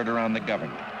blamed the murder on the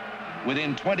government.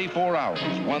 Within 24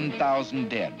 hours, 1,000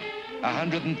 dead,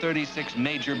 136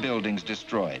 major buildings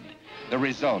destroyed, the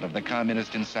result of the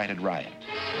communist-incited riot.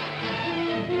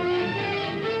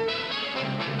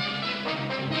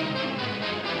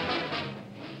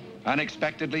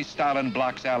 Unexpectedly, Stalin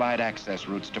blocks Allied access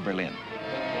routes to Berlin.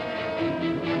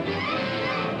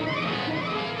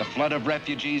 The flood of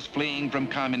refugees fleeing from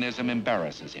communism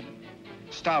embarrasses him.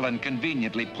 Stalin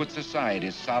conveniently puts aside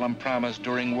his solemn promise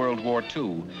during World War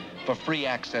II for free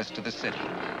access to the city.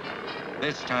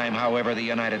 This time, however, the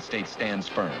United States stands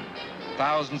firm.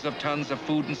 Thousands of tons of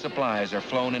food and supplies are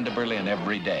flown into Berlin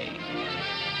every day.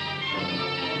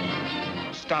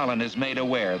 Stalin is made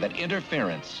aware that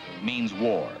interference means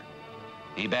war.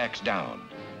 He backs down.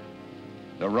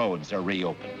 The roads are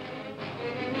reopened.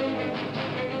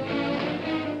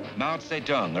 Mao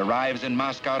Zedong arrives in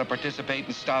Moscow to participate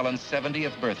in Stalin's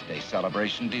 70th birthday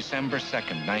celebration, December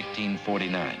 2nd,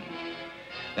 1949.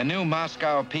 The new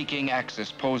Moscow-Peking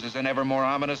axis poses an ever more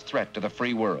ominous threat to the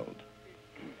free world.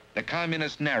 The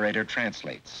communist narrator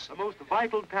translates. The most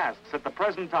vital tasks at the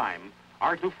present time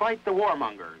are to fight the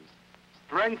warmongers,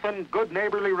 strengthen good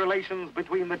neighborly relations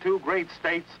between the two great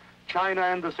states, China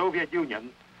and the Soviet Union,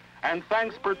 and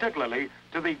thanks particularly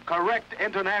to the correct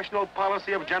international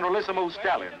policy of Generalissimo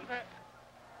Stalin.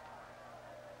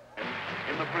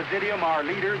 In the Presidium are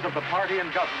leaders of the party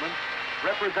and government,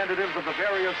 representatives of the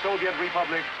various Soviet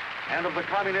republics, and of the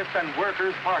Communist and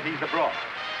Workers' parties abroad.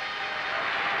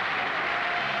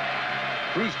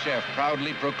 Khrushchev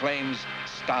proudly proclaims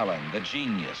Stalin, the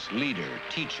genius, leader,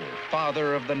 teacher,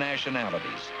 father of the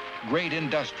nationalities, great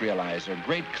industrializer,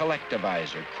 great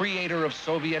collectivizer, creator of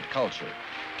Soviet culture,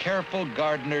 careful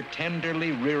gardener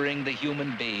tenderly rearing the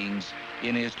human beings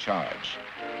in his charge.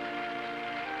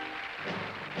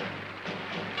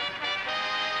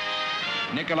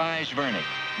 Nikolai Zvernik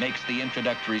makes the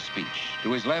introductory speech.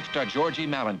 To his left are Georgy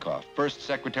Malenkov, first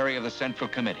secretary of the Central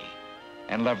Committee,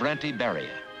 and Lavrenti Beria,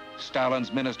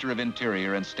 Stalin's Minister of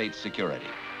Interior and State Security.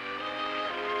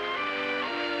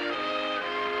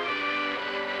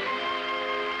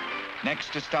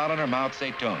 Next to Stalin are Mao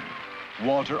Zedong,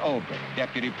 Walter Ulbricht,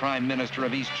 Deputy Prime Minister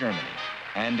of East Germany,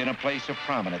 and in a place of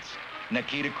prominence,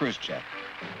 Nikita Khrushchev.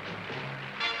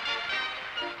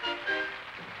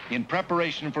 In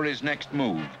preparation for his next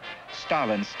move,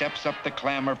 Stalin steps up the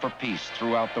clamor for peace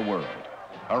throughout the world.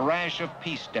 A rash of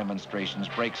peace demonstrations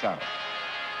breaks out.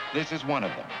 This is one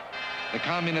of them. The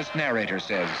communist narrator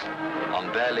says,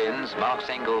 On Berlin's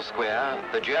Marx-Engels Square,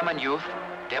 the German youth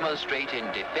demonstrate in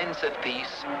defense of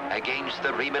peace against the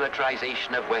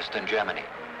remilitarization of Western Germany.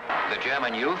 The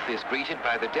German youth is greeted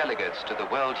by the delegates to the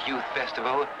World Youth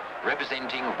Festival,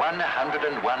 representing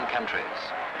 101 countries.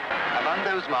 Among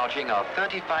those marching are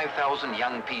 35,000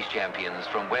 young peace champions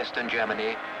from Western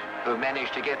Germany who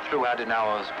managed to get through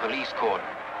Adenauer's police cordon.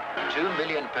 2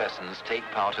 million persons take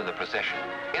part in the procession.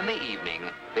 In the evening,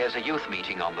 there's a youth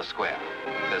meeting on the square.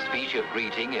 The speech of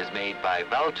greeting is made by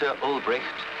Walter Ulbricht,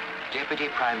 Deputy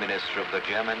Prime Minister of the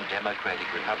German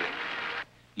Democratic Republic.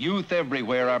 Youth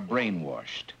everywhere are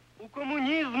brainwashed. У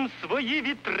комунізм свої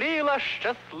вітрила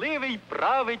щасливий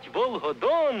править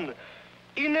Волгодон,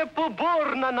 і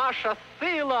непоборна наша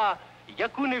сила,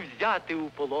 яку не взяти у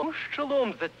полон.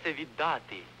 Щолом за це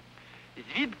віддати.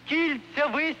 Звідкільця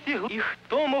висігло, і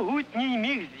хто могутній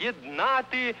міг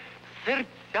з'єднати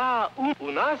серця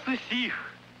у нас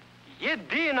усіх,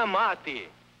 єдина мати.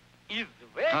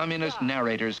 Communist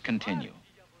narrators continue.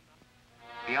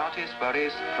 The artist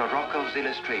varies Prorokov's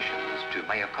illustrations to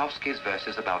Mayakovsky's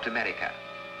verses about America.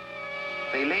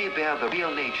 They lay bare the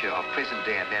real nature of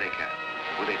present-day America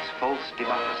with its false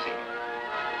democracy,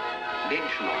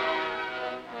 lynch law,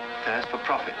 thirst for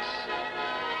profits,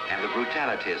 and the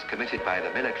brutalities committed by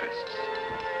the militarists.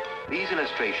 These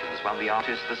illustrations won the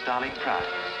artist the Stalin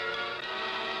Prize.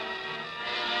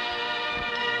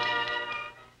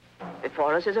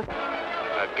 Before us is a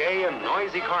gay and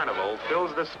noisy carnival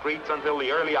fills the streets until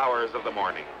the early hours of the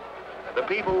morning. The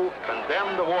people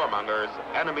condemn the warmongers,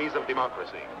 enemies of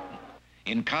democracy.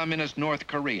 In communist North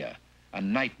Korea, a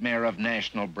nightmare of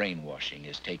national brainwashing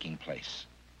is taking place.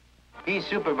 He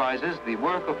supervises the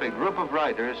work of a group of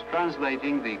writers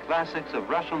translating the classics of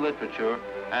Russian literature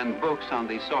and books on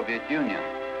the Soviet Union.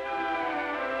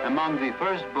 Among the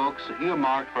first books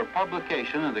earmarked for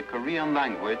publication in the Korean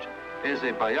language is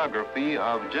a biography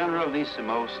of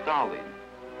Generalissimo Stalin.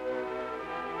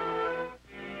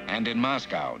 And in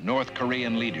Moscow, North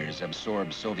Korean leaders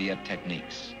absorb Soviet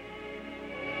techniques.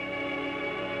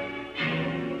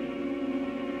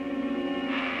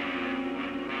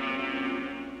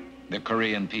 The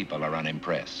Korean people are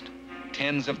unimpressed.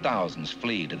 Tens of thousands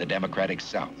flee to the democratic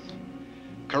South.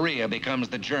 Korea becomes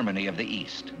the Germany of the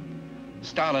East.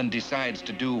 Stalin decides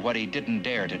to do what he didn't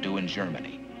dare to do in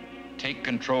Germany: take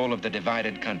control of the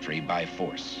divided country by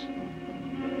force.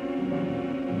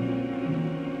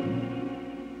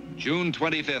 June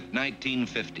 25th,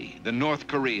 1950, the North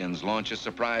Koreans launch a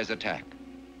surprise attack.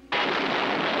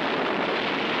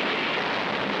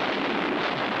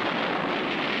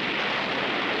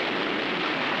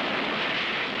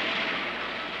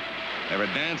 Their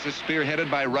advance is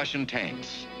spearheaded by Russian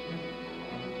tanks.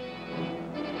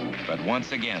 But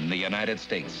once again, the United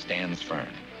States stands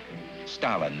firm.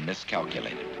 Stalin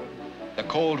miscalculated. The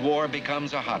Cold War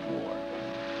becomes a hot war.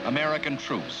 American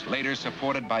troops, later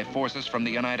supported by forces from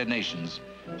the United Nations,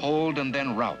 hold and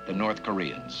then rout the North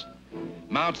Koreans.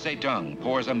 Mao Zedong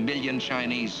pours 1 million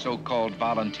Chinese so-called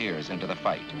volunteers into the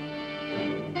fight.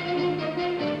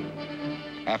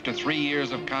 After 3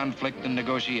 years of conflict and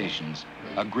negotiations,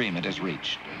 agreement is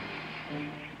reached.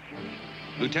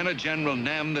 Lieutenant General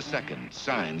Nam II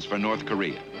signs for North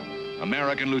Korea.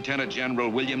 American Lieutenant General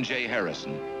William J.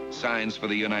 Harrison signs for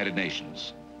the United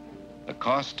Nations. The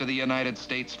cost to the United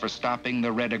States for stopping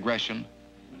the Red aggression,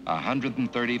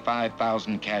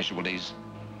 135,000 casualties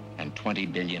and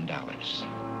 $20 billion.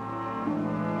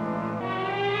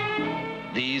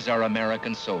 These are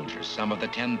American soldiers, some of the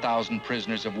 10,000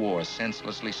 prisoners of war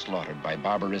senselessly slaughtered by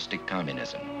barbaristic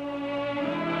communism.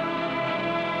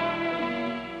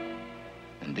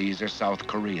 And these are South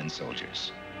Korean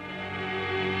soldiers.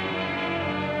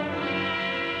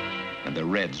 And the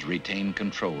Reds retain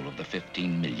control of the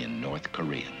 15 million North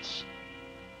Koreans.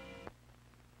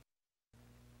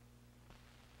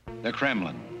 The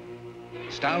Kremlin.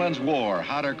 Stalin's war,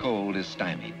 hot or cold, is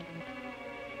stymied.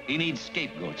 He needs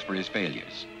scapegoats for his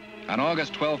failures. On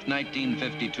August 12,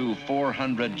 1952,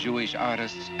 400 Jewish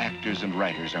artists, actors, and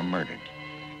writers are murdered.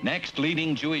 Next,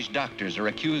 leading Jewish doctors are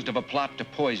accused of a plot to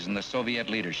poison the Soviet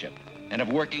leadership and of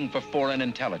working for foreign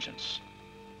intelligence.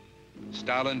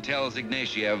 Stalin tells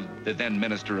Ignatiev, the then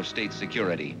Minister of State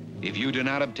Security, if you do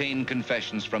not obtain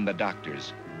confessions from the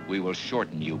doctors, we will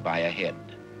shorten you by a head.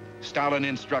 Stalin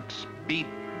instructs, beat,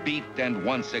 beat, and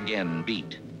once again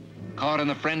beat. Caught in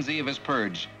the frenzy of his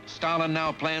purge, Stalin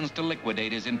now plans to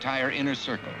liquidate his entire inner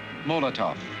circle.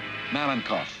 Molotov,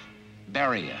 Malenkov,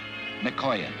 Beria,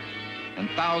 Mikoyan, and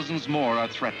thousands more are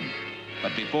threatened.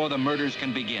 But before the murders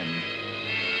can begin,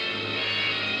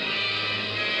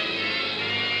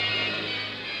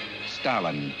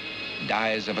 Stalin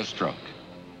dies of a stroke.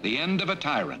 The end of a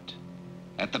tyrant.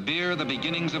 At the bier, the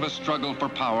beginnings of a struggle for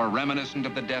power reminiscent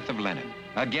of the death of Lenin.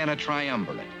 Again a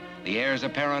triumvirate. The heirs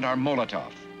apparent are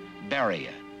Molotov,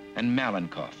 Beria, and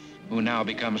Malenkov, who now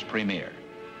becomes premier.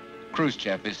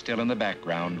 Khrushchev is still in the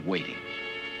background, waiting.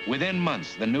 Within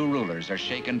months, the new rulers are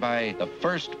shaken by the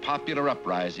first popular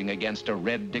uprising against a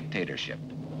Red dictatorship.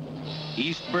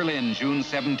 East Berlin, June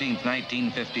 17,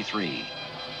 1953.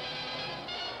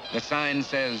 The sign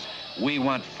says, "We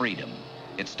want freedom."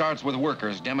 It starts with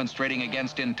workers demonstrating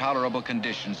against intolerable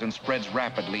conditions and spreads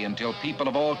rapidly until people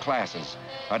of all classes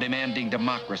are demanding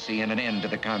democracy and an end to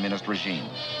the communist regime.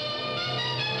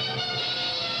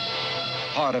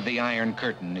 Part of the Iron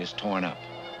Curtain is torn up.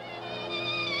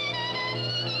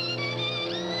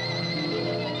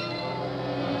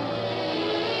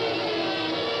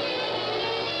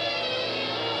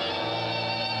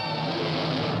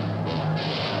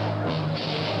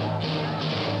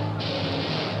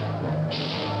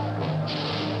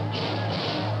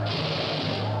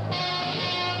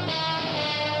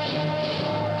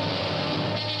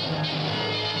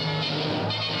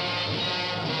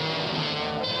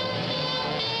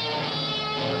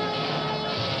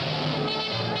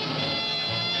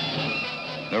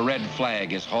 The red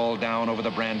flag is hauled down over the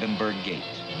Brandenburg Gate.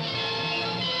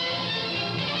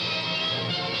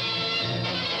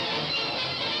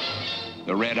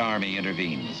 The Red Army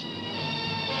intervenes.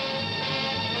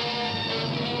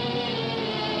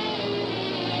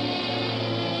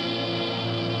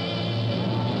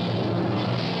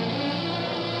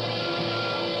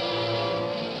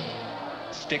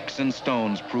 Sticks and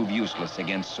stones prove useless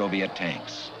against Soviet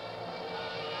tanks.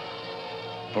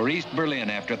 For East Berlin,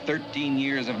 after 13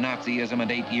 years of Nazism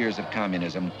and 8 years of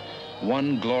communism,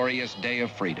 one glorious day of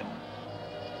freedom.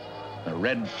 The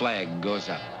red flag goes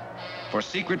up. For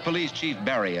Secret Police Chief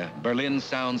Beria, Berlin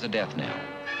sounds a death knell.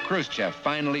 Khrushchev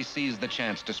finally sees the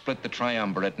chance to split the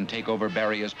triumvirate and take over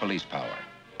Beria's police power.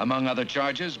 Among other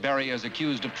charges, Beria is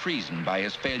accused of treason by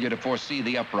his failure to foresee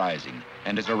the uprising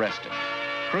and is arrested.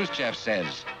 Khrushchev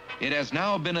says, "It has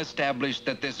now been established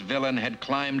that this villain had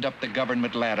climbed up the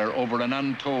government ladder over an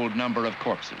untold number of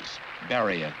corpses.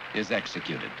 Beria is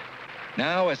executed."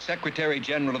 Now, as Secretary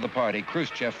General of the party,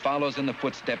 Khrushchev follows in the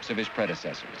footsteps of his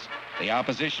predecessors. The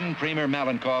opposition, Premier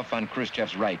Malenkov on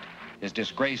Khrushchev's right, is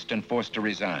disgraced and forced to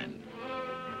resign.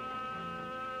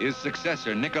 His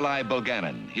successor, Nikolai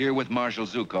Bulganin, here with Marshal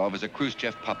Zhukov, is a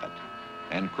Khrushchev puppet,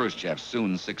 and Khrushchev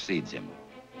soon succeeds him.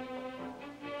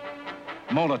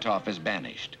 Molotov is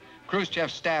banished.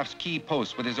 Khrushchev staffs key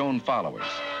posts with his own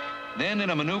followers. Then, in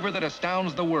a maneuver that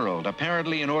astounds the world,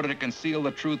 apparently in order to conceal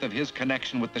the truth of his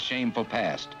connection with the shameful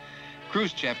past,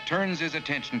 Khrushchev turns his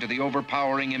attention to the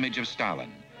overpowering image of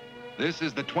Stalin. This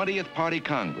is the 20th Party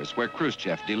Congress, where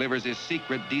Khrushchev delivers his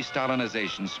secret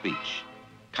de-Stalinization speech.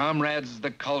 Comrades,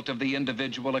 the cult of the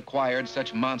individual acquired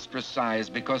such monstrous size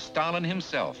because Stalin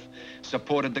himself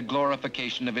supported the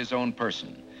glorification of his own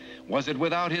person. Was it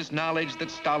without his knowledge that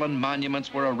Stalin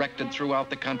monuments were erected throughout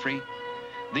the country?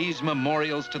 These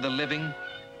memorials to the living?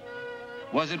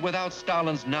 Was it without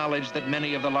Stalin's knowledge that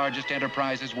many of the largest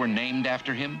enterprises were named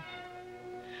after him?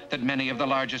 That many of the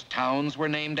largest towns were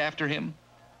named after him?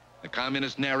 The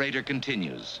communist narrator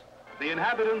continues. The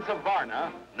inhabitants of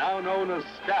Varna, now known as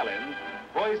Stalin,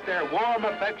 voice their warm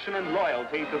affection and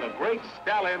loyalty to the great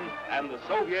Stalin and the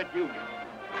Soviet Union.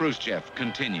 Khrushchev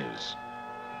continues.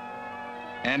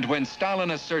 And when Stalin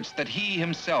asserts that he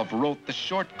himself wrote the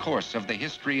short course of the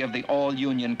history of the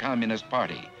all-Union Communist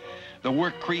Party, the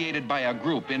work created by a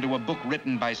group into a book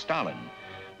written by Stalin,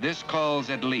 this calls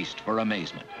at least for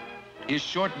amazement. His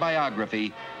short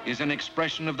biography is an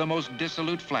expression of the most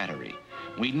dissolute flattery.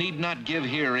 We need not give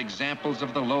here examples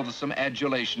of the loathsome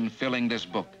adulation filling this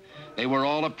book. They were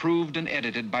all approved and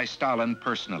edited by Stalin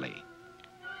personally.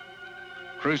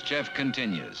 Khrushchev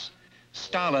continues.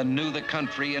 Stalin knew the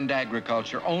country and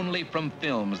agriculture only from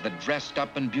films that dressed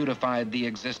up and beautified the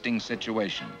existing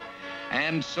situation,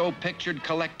 and so pictured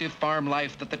collective farm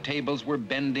life that the tables were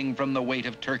bending from the weight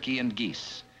of turkey and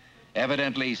geese.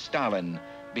 Evidently, Stalin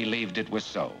believed it was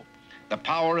so. The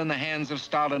power in the hands of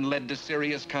Stalin led to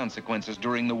serious consequences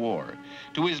during the war.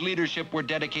 To his leadership were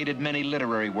dedicated many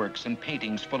literary works and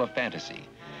paintings full of fantasy.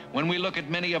 When we look at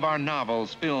many of our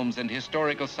novels, films, and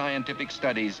historical scientific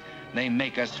studies, they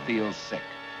make us feel sick.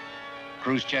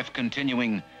 Khrushchev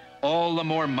continuing, all the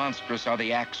more monstrous are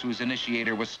the acts whose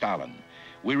initiator was Stalin.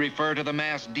 We refer to the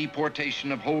mass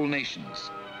deportation of whole nations.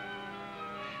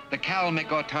 The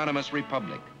Kalmyk Autonomous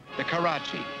Republic, the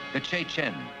Karachi, the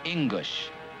Chechen, English.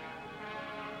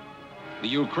 The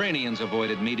Ukrainians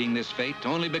avoided meeting this fate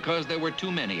only because there were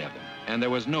too many of them, and there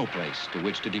was no place to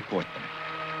which to deport them.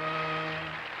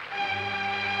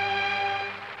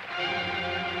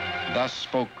 Thus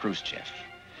spoke Khrushchev.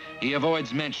 He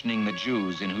avoids mentioning the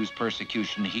Jews in whose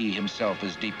persecution he himself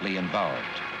is deeply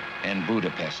involved, and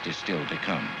Budapest is still to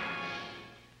come.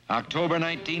 October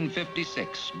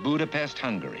 1956, Budapest,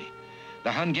 Hungary.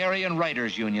 The Hungarian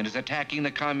Writers' Union is attacking the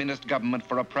communist government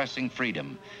for oppressing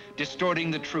freedom,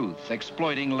 distorting the truth,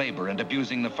 exploiting labor, and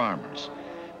abusing the farmers.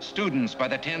 Students by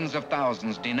the tens of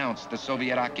thousands denounce the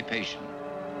Soviet occupation.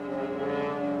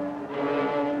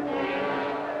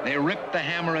 They ripped the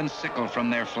hammer and sickle from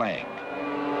their flag.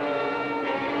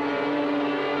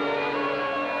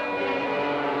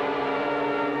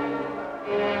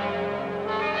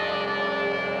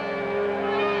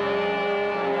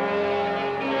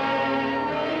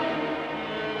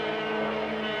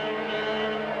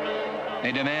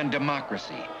 They demand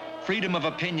democracy, freedom of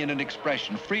opinion and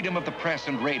expression, freedom of the press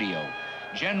and radio,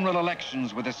 general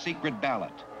elections with a secret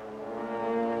ballot.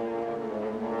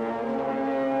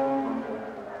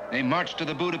 They march to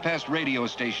the Budapest radio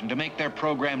station to make their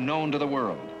program known to the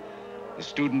world. The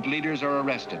student leaders are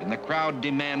arrested and the crowd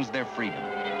demands their freedom.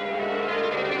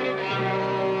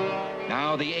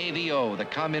 Now the AVO, the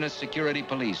Communist Security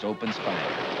Police, opens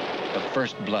fire. The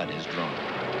first blood is drawn.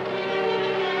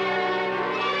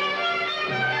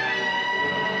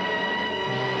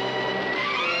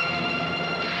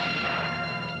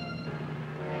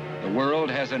 The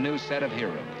world has a new set of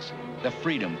heroes, the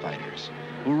freedom fighters,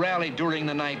 who rally during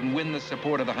the night and win the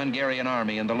support of the Hungarian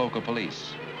army and the local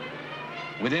police.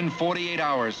 Within 48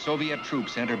 hours, Soviet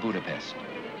troops enter Budapest.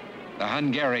 The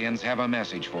Hungarians have a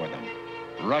message for them.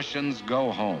 Russians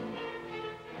go home.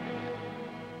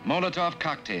 Molotov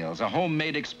cocktails, a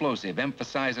homemade explosive,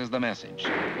 emphasizes the message.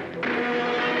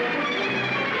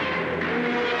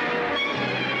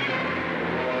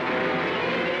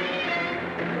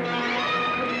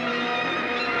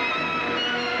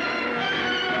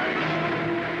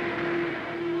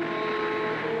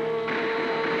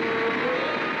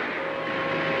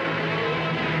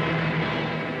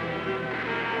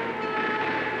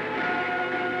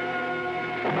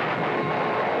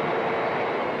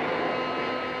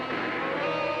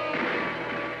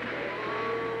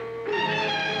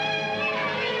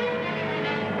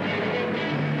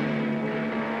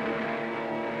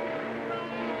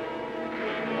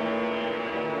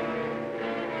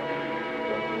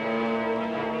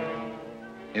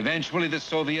 Eventually, the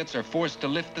Soviets are forced to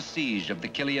lift the siege of the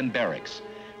Killian barracks,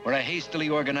 where a hastily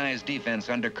organized defense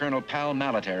under Colonel Pal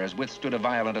Malater has withstood a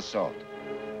violent assault.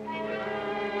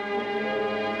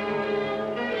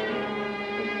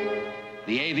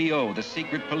 The AVO, the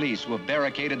secret police who have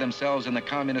barricaded themselves in the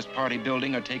Communist Party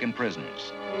building, are taken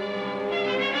prisoners.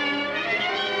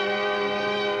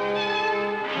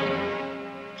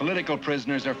 Political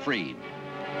prisoners are freed.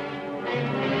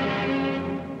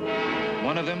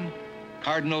 One of them,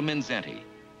 Cardinal Minzetti,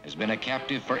 has been a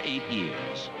captive for 8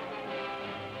 years.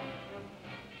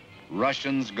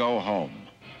 Russians go home.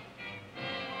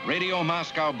 Radio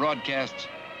Moscow broadcasts,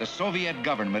 the Soviet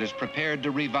government is prepared to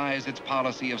revise its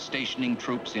policy of stationing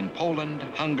troops in Poland,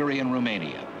 Hungary, and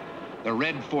Romania. The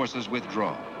Red forces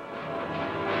withdraw.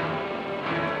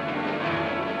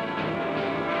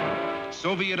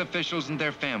 Soviet officials and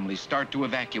their families start to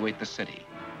evacuate the city.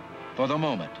 For the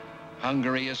moment,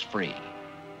 Hungary is free.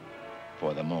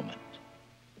 For the moment.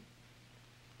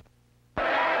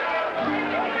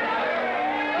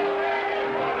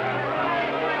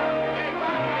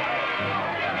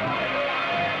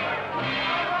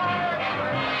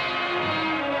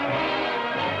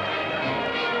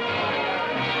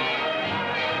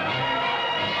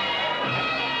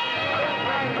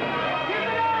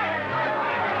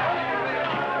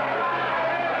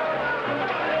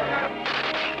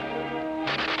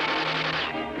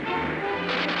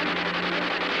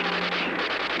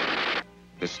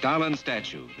 The Stalin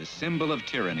statue, the symbol of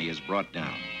tyranny, is brought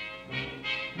down.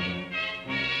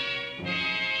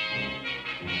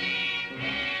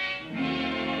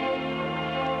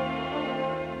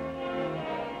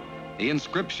 The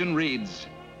inscription reads,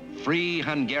 "Free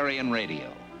Hungarian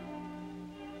Radio."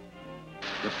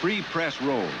 The free press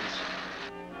rolls.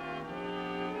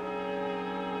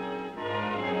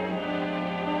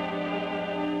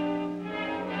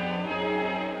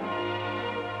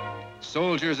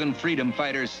 Soldiers and freedom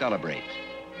fighters celebrate.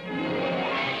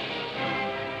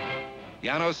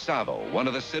 Janos Savo, one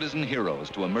of the citizen heroes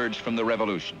to emerge from the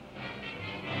revolution.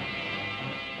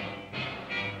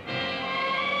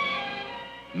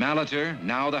 Malater,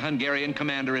 now the Hungarian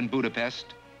commander in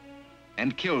Budapest,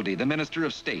 and Kildy, the Minister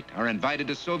of State, are invited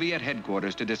to Soviet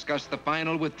headquarters to discuss the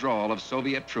final withdrawal of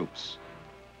Soviet troops.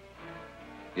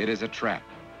 It is a trap.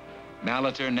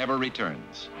 Malater never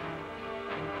returns.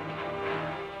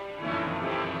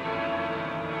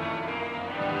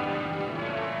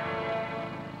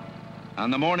 On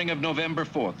the morning of November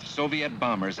 4th, Soviet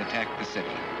bombers attacked the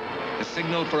city, the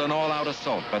signal for an all-out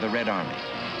assault by the Red Army.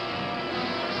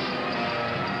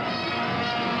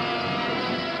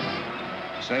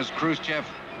 Says Khrushchev,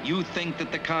 "You think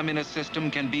that the communist system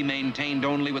can be maintained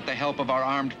only with the help of our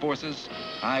armed forces?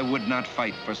 I would not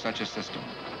fight for such a system.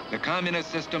 The communist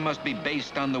system must be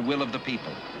based on the will of the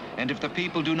people. And if the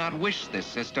people do not wish this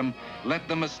system, let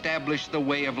them establish the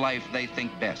way of life they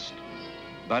think best.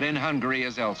 But in Hungary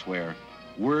as elsewhere,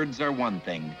 words are one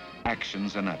thing,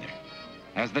 actions another.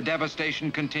 As the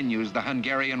devastation continues, the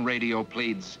Hungarian radio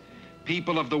pleads,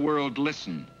 "People of the world,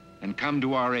 listen and come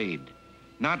to our aid,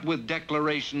 not with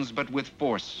declarations, but with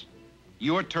force.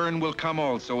 Your turn will come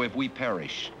also if we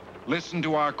perish. Listen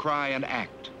to our cry and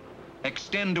act.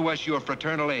 Extend to us your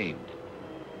fraternal aid.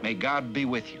 May God be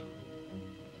with you."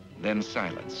 Then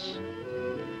silence.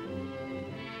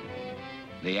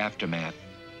 The aftermath,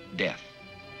 death.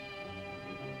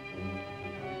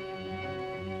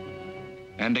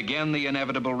 And again the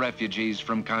inevitable refugees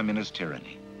from communist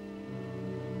tyranny.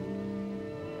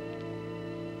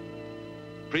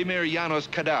 Premier Janos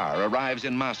Kadar arrives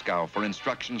in Moscow for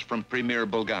instructions from Premier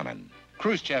Bulganin.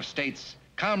 Khrushchev states,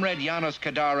 "Comrade Janos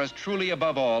Kadar is truly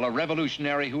above all a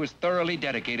revolutionary who is thoroughly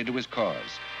dedicated to his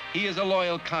cause. He is a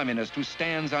loyal communist who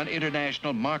stands on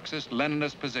international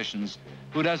Marxist-Leninist positions,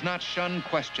 who does not shun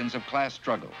questions of class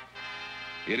struggle."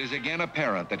 It is again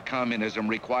apparent that communism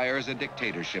requires a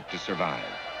dictatorship to survive.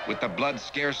 With the blood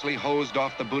scarcely hosed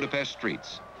off the Budapest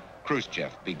streets,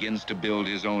 Khrushchev begins to build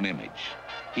his own image.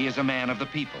 He is a man of the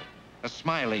people, a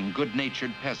smiling,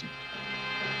 good-natured peasant.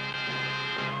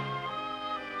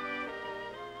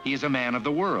 He is a man of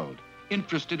the world,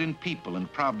 interested in people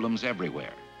and problems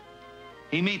everywhere.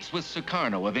 He meets with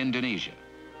Sukarno of Indonesia,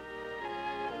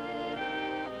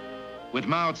 with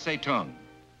Mao Zedong,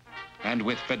 and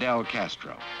with Fidel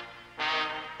Castro.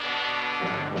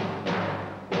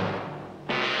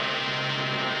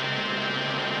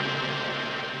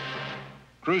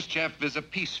 Khrushchev is a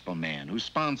peaceful man who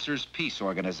sponsors peace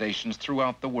organizations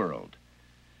throughout the world.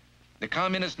 The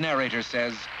communist narrator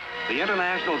says, "The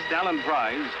International Stalin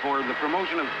Prize for the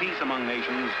promotion of peace among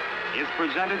nations is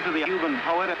presented to the Cuban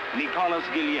poet Nicolas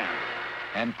Guillen."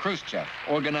 And Khrushchev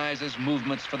organizes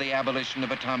movements for the abolition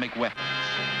of atomic weapons.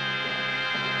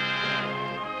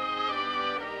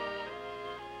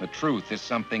 The truth is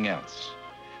something else.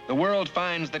 The world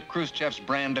finds that Khrushchev's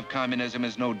brand of communism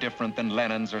is no different than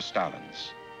Lenin's or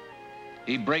Stalin's.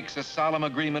 He breaks a solemn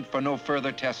agreement for no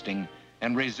further testing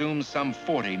and resumes some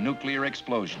 40 nuclear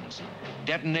explosions,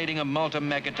 detonating a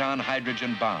multi-megaton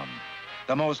hydrogen bomb,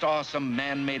 the most awesome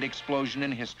man-made explosion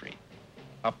in history,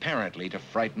 apparently to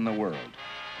frighten the world.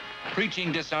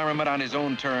 Preaching disarmament on his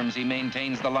own terms, he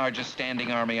maintains the largest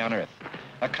standing army on Earth,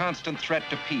 a constant threat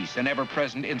to peace, an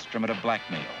ever-present instrument of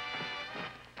blackmail.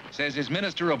 Says his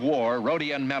Minister of War,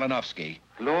 Rodion Malinovsky,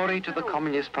 "Glory to the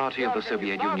Communist Party of the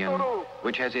Soviet Union,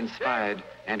 which has inspired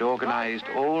and organized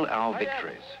all our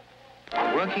victories.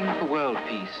 Working for world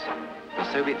peace,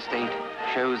 the Soviet state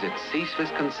shows its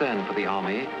ceaseless concern for the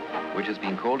army, which has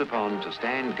been called upon to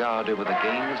stand guard over the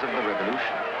gains of the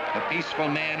revolution." The peaceful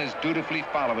man is dutifully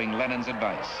following Lenin's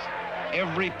advice.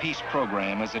 Every peace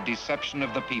program is a deception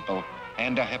of the people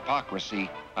and a hypocrisy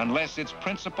unless its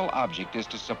principal object is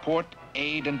to support,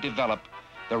 aid, and develop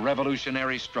the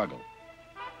revolutionary struggle.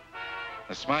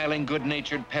 The smiling,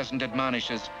 good-natured peasant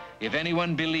admonishes, "If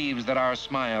anyone believes that our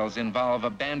smiles involve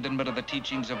abandonment of the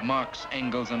teachings of Marx,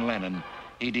 Engels, and Lenin,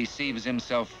 he deceives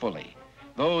himself fully.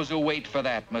 Those who wait for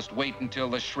that must wait until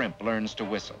the shrimp learns to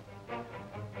whistle."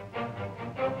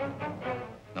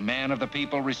 The man of the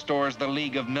people restores the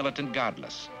League of Militant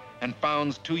Godless and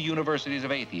founds 2 universities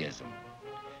of atheism.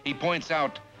 He points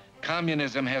out,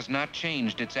 communism has not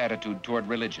changed its attitude toward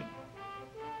religion.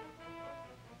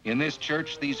 In this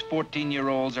church, these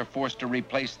 14-year-olds are forced to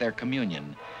replace their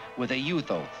communion with a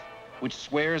youth oath, which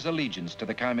swears allegiance to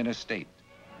the communist state.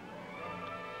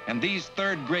 And these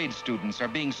third-grade students are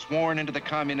being sworn into the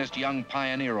Communist Young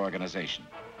Pioneer Organization.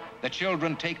 The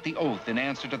children take the oath in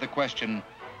answer to the question,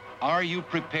 "Are you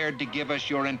prepared to give us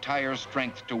your entire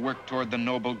strength to work toward the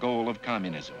noble goal of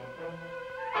communism?"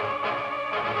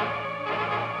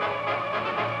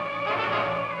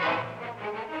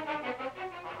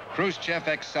 Khrushchev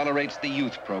accelerates the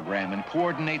youth program and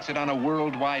coordinates it on a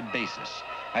worldwide basis,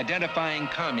 identifying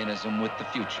communism with the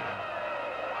future.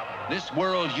 This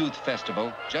World Youth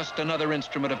Festival, just another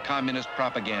instrument of communist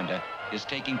propaganda, is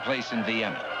taking place in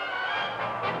Vienna.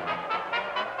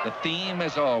 The theme,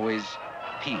 as always,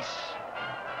 peace,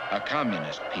 a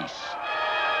communist peace.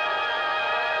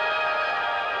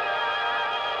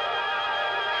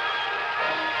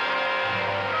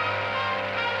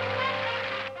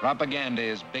 Propaganda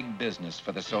is big business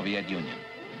for the Soviet Union.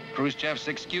 Khrushchev's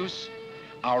excuse?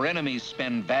 Our enemies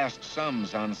spend vast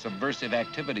sums on subversive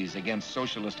activities against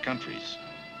socialist countries.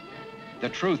 The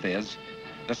truth is,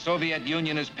 the Soviet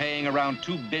Union is paying around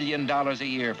 $2 billion a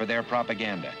year for their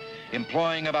propaganda,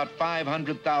 employing about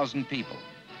 500,000 people.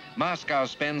 Moscow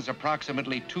spends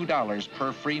approximately $2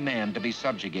 per free man to be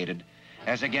subjugated,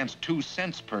 as against 2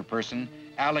 cents per person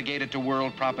allocated to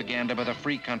world propaganda by the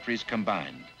free countries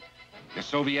combined. The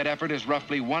Soviet effort is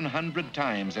roughly 100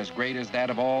 times as great as that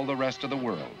of all the rest of the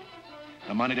world.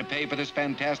 The money to pay for this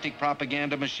fantastic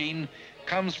propaganda machine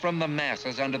comes from the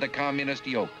masses under the communist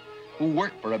yoke, who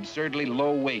work for absurdly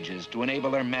low wages to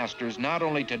enable their masters not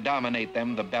only to dominate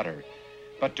them the better,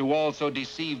 but to also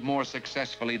deceive more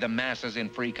successfully the masses in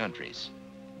free countries.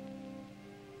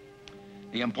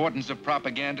 The importance of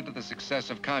propaganda to the success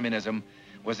of communism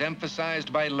was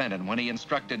emphasized by Lenin when he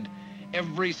instructed,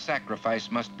 every sacrifice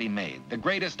must be made, the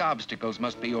greatest obstacles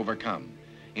must be overcome,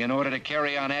 in order to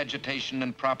carry on agitation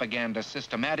and propaganda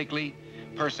systematically,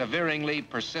 perseveringly,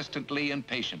 persistently, and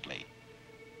patiently.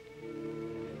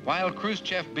 While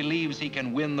Khrushchev believes he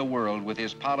can win the world with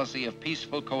his policy of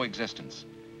peaceful coexistence,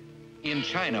 in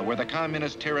China, where the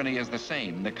communist tyranny is the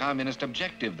same, the communist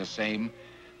objective the same,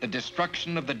 the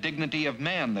destruction of the dignity of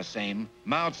man the same,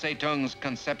 Mao Zedong's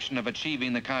conception of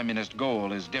achieving the communist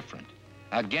goal is different.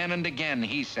 Again and again,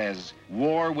 he says,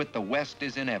 war with the West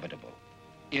is inevitable.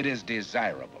 It is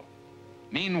desirable.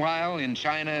 Meanwhile, in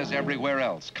China as everywhere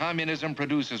else, communism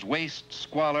produces waste,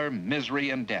 squalor, misery,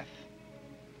 and death.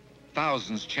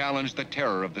 Thousands challenged the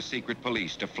terror of the secret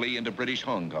police to flee into British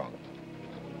Hong Kong.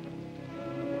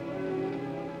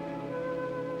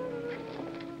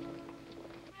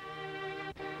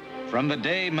 From the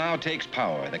day Mao takes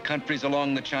power, the countries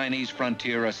along the Chinese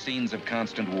frontier are scenes of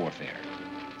constant warfare.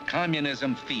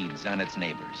 Communism feeds on its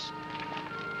neighbors.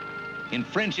 In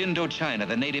French Indochina,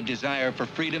 the native desire for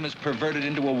freedom is perverted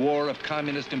into a war of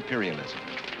communist imperialism.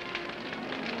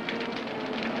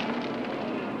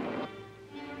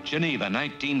 Geneva,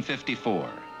 1954.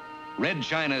 Red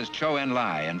China's Zhou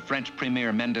Enlai and French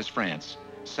Premier Mendes France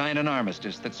sign an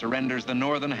armistice that surrenders the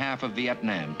northern half of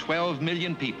Vietnam, 12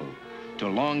 million people, to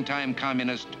longtime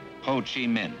communist Ho Chi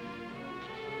Minh.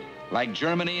 Like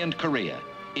Germany and Korea,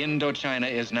 Indochina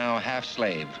is now half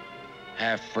slave,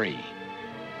 half free.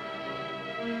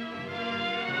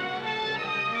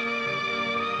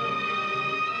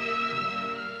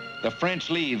 The French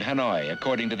leave Hanoi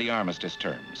according to the armistice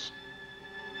terms.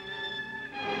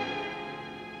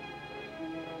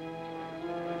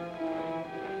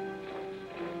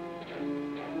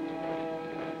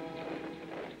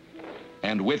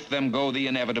 And with them go the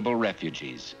inevitable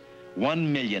refugees,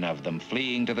 1 million of them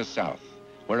fleeing to the south,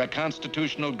 where a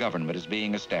constitutional government is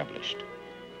being established.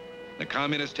 The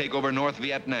communists take over North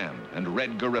Vietnam, and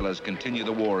red guerrillas continue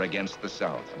the war against the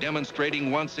south,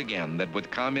 demonstrating once again that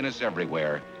with communists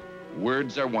everywhere,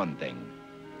 words are one thing,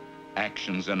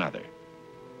 actions another.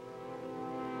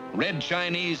 Red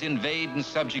Chinese invade and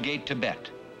subjugate Tibet.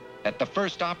 At the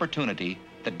first opportunity,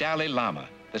 the Dalai Lama,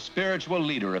 the spiritual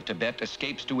leader of Tibet,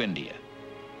 escapes to India,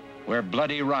 where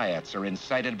bloody riots are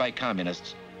incited by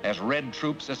communists as red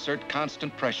troops assert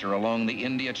constant pressure along the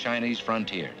India-Chinese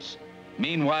frontiers.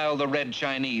 Meanwhile, the Red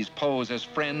Chinese pose as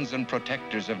friends and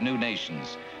protectors of new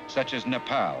nations, such as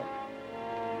Nepal,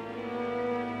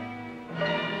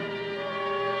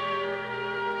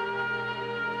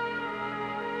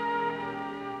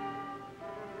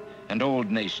 and old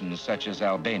nations such as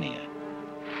Albania,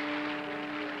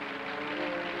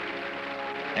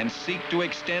 and seek to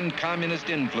extend communist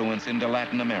influence into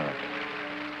Latin America.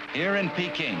 Here in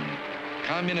Peking,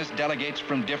 communist delegates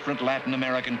from different Latin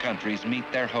American countries meet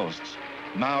their hosts,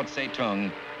 Mao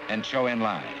Zedong and Zhou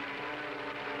Enlai.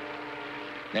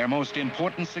 Their most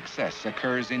important success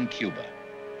occurs in Cuba.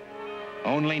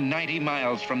 Only 90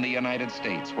 miles from the United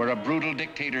States, where a brutal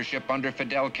dictatorship under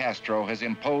Fidel Castro has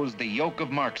imposed the yoke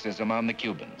of Marxism on the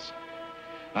Cubans.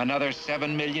 Another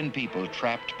 7 million people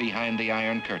trapped behind the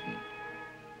Iron Curtain.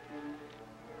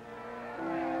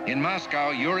 In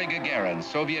Moscow, Yuri Gagarin,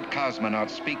 Soviet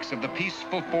cosmonaut, speaks of the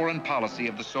peaceful foreign policy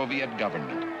of the Soviet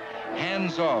government.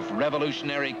 Hands-off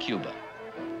revolutionary Cuba.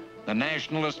 The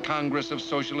Nationalist Congress of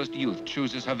Socialist Youth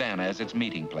chooses Havana as its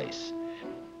meeting place.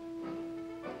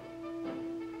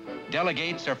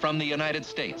 Delegates are from the United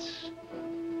States,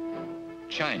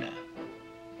 China,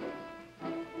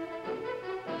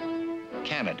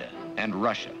 Canada, and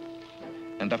Russia.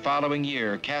 And the following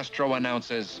year, Castro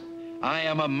announces, "I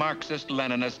am a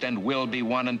Marxist-Leninist and will be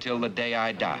one until the day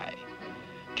I die."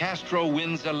 Castro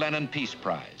wins a Lenin Peace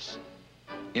Prize.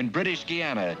 In British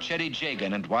Guiana, Chetty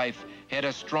Jagan and wife head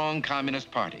a strong communist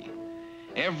party.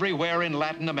 Everywhere in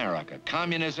Latin America,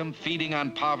 communism, feeding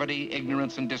on poverty,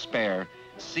 ignorance, and despair,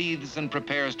 seethes and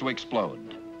prepares to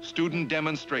explode. Student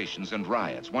demonstrations and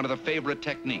riots, one of the favorite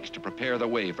techniques to prepare the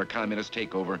way for communist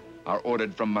takeover, are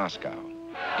ordered from Moscow.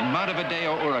 In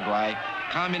Montevideo, Uruguay,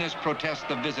 communists protest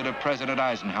the visit of President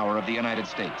Eisenhower of the United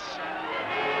States.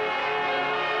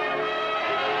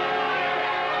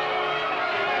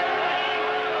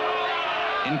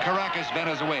 In Caracas,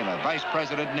 Venezuela, Vice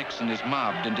President Nixon is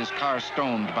mobbed and his car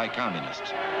stoned by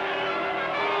communists.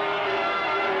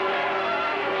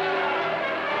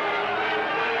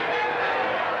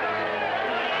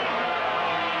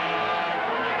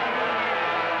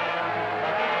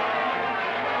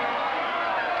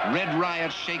 Red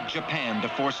riots shake Japan to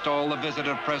forestall the visit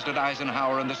of President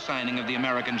Eisenhower and the signing of the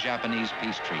American-Japanese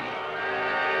peace treaty.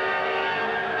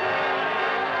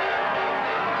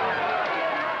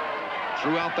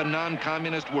 Throughout the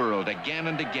non-communist world, again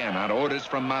and again, on orders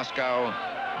from Moscow,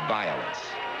 violence.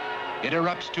 It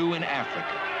erupts too in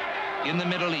Africa, in the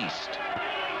Middle East,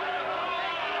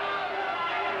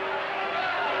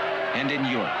 and in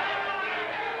Europe,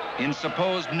 in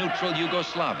supposed neutral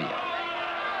Yugoslavia,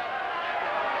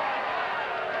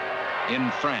 in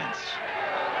France.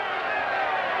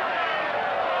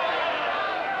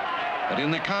 But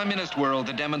in the communist world,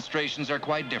 the demonstrations are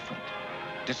quite different.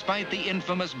 Despite the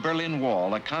infamous Berlin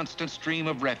Wall, a constant stream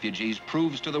of refugees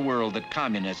proves to the world that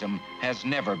communism has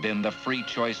never been the free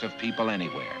choice of people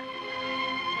anywhere.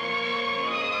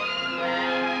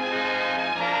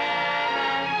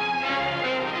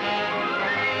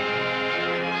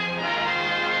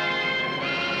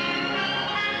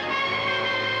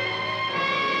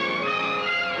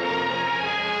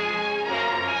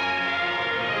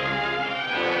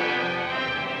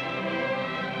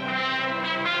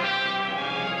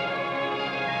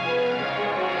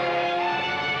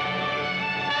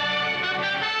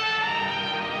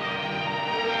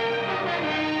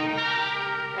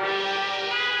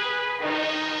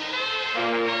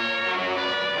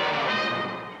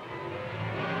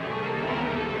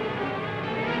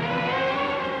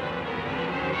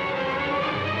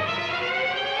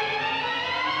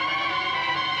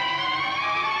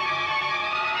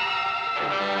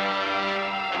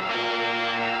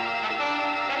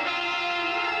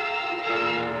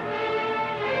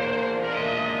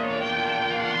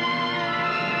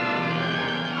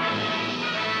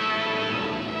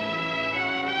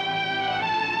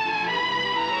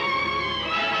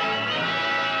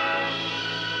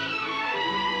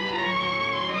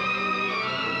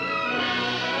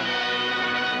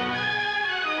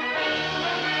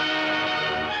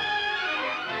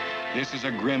 This is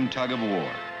a grim tug of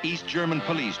war. East German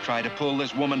police try to pull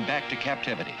this woman back to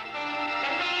captivity.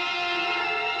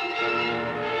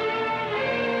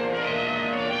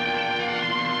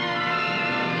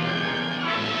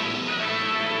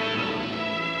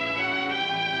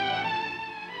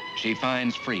 She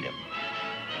finds freedom.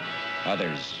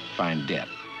 Others find death.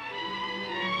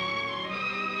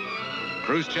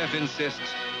 Khrushchev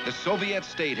insists the Soviet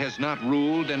state has not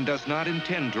ruled and does not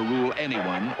intend to rule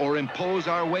anyone or impose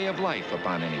our way of life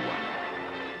upon anyone.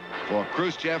 For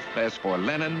Khrushchev, as for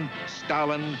Lenin,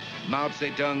 Stalin, Mao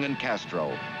Zedong, and Castro,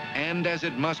 and as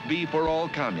it must be for all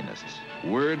communists,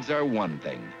 words are one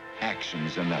thing,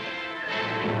 actions another.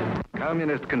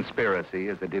 Communist conspiracy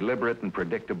is a deliberate and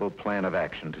predictable plan of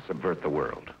action to subvert the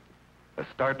world. A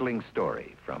startling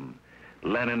story from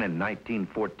Lenin in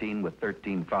 1914 with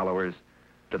 13 followers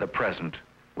to the present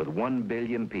with 1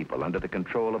 billion people under the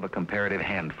control of a comparative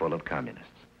handful of communists.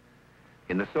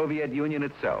 In the Soviet Union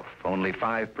itself, only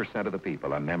 5% of the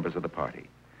people are members of the party.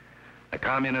 The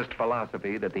communist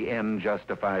philosophy that the end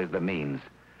justifies the means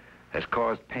has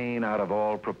caused pain out of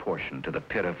all proportion to the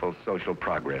pitiful social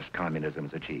progress communism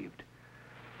has achieved.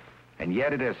 And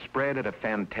yet it has spread at a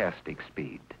fantastic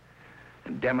speed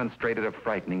and demonstrated a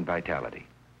frightening vitality.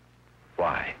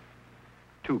 Why?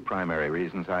 2 primary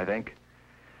reasons, I think.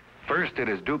 First, it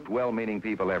has duped well-meaning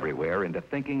people everywhere into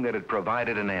thinking that it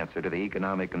provided an answer to the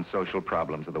economic and social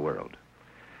problems of the world.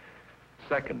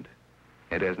 Second,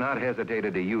 it has not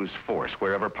hesitated to use force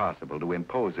wherever possible to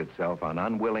impose itself on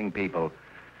unwilling people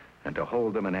and to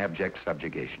hold them in abject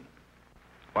subjugation.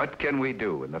 What can we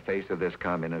do in the face of this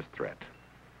communist threat?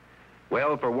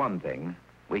 Well, for one thing,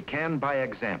 we can, by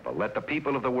example, let the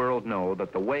people of the world know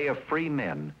that the way of free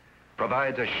men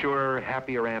provides a surer,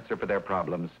 happier answer for their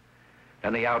problems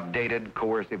than the outdated,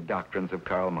 coercive doctrines of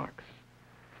Karl Marx.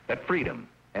 That freedom,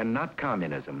 and not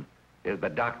communism, is the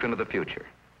doctrine of the future.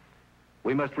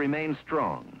 We must remain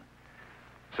strong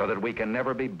so that we can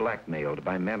never be blackmailed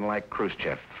by men like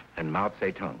Khrushchev and Mao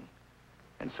Zedong,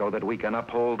 and so that we can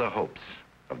uphold the hopes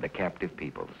of the captive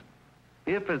peoples.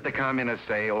 If, as the communists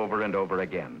say over and over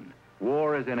again,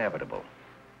 war is inevitable,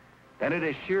 then it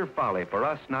is sheer folly for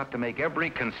us not to make every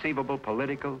conceivable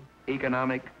political,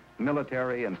 economic,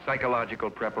 military, and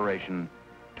psychological preparation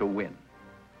to win.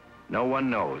 No one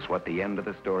knows what the end of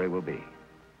the story will be.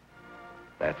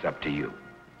 That's up to you.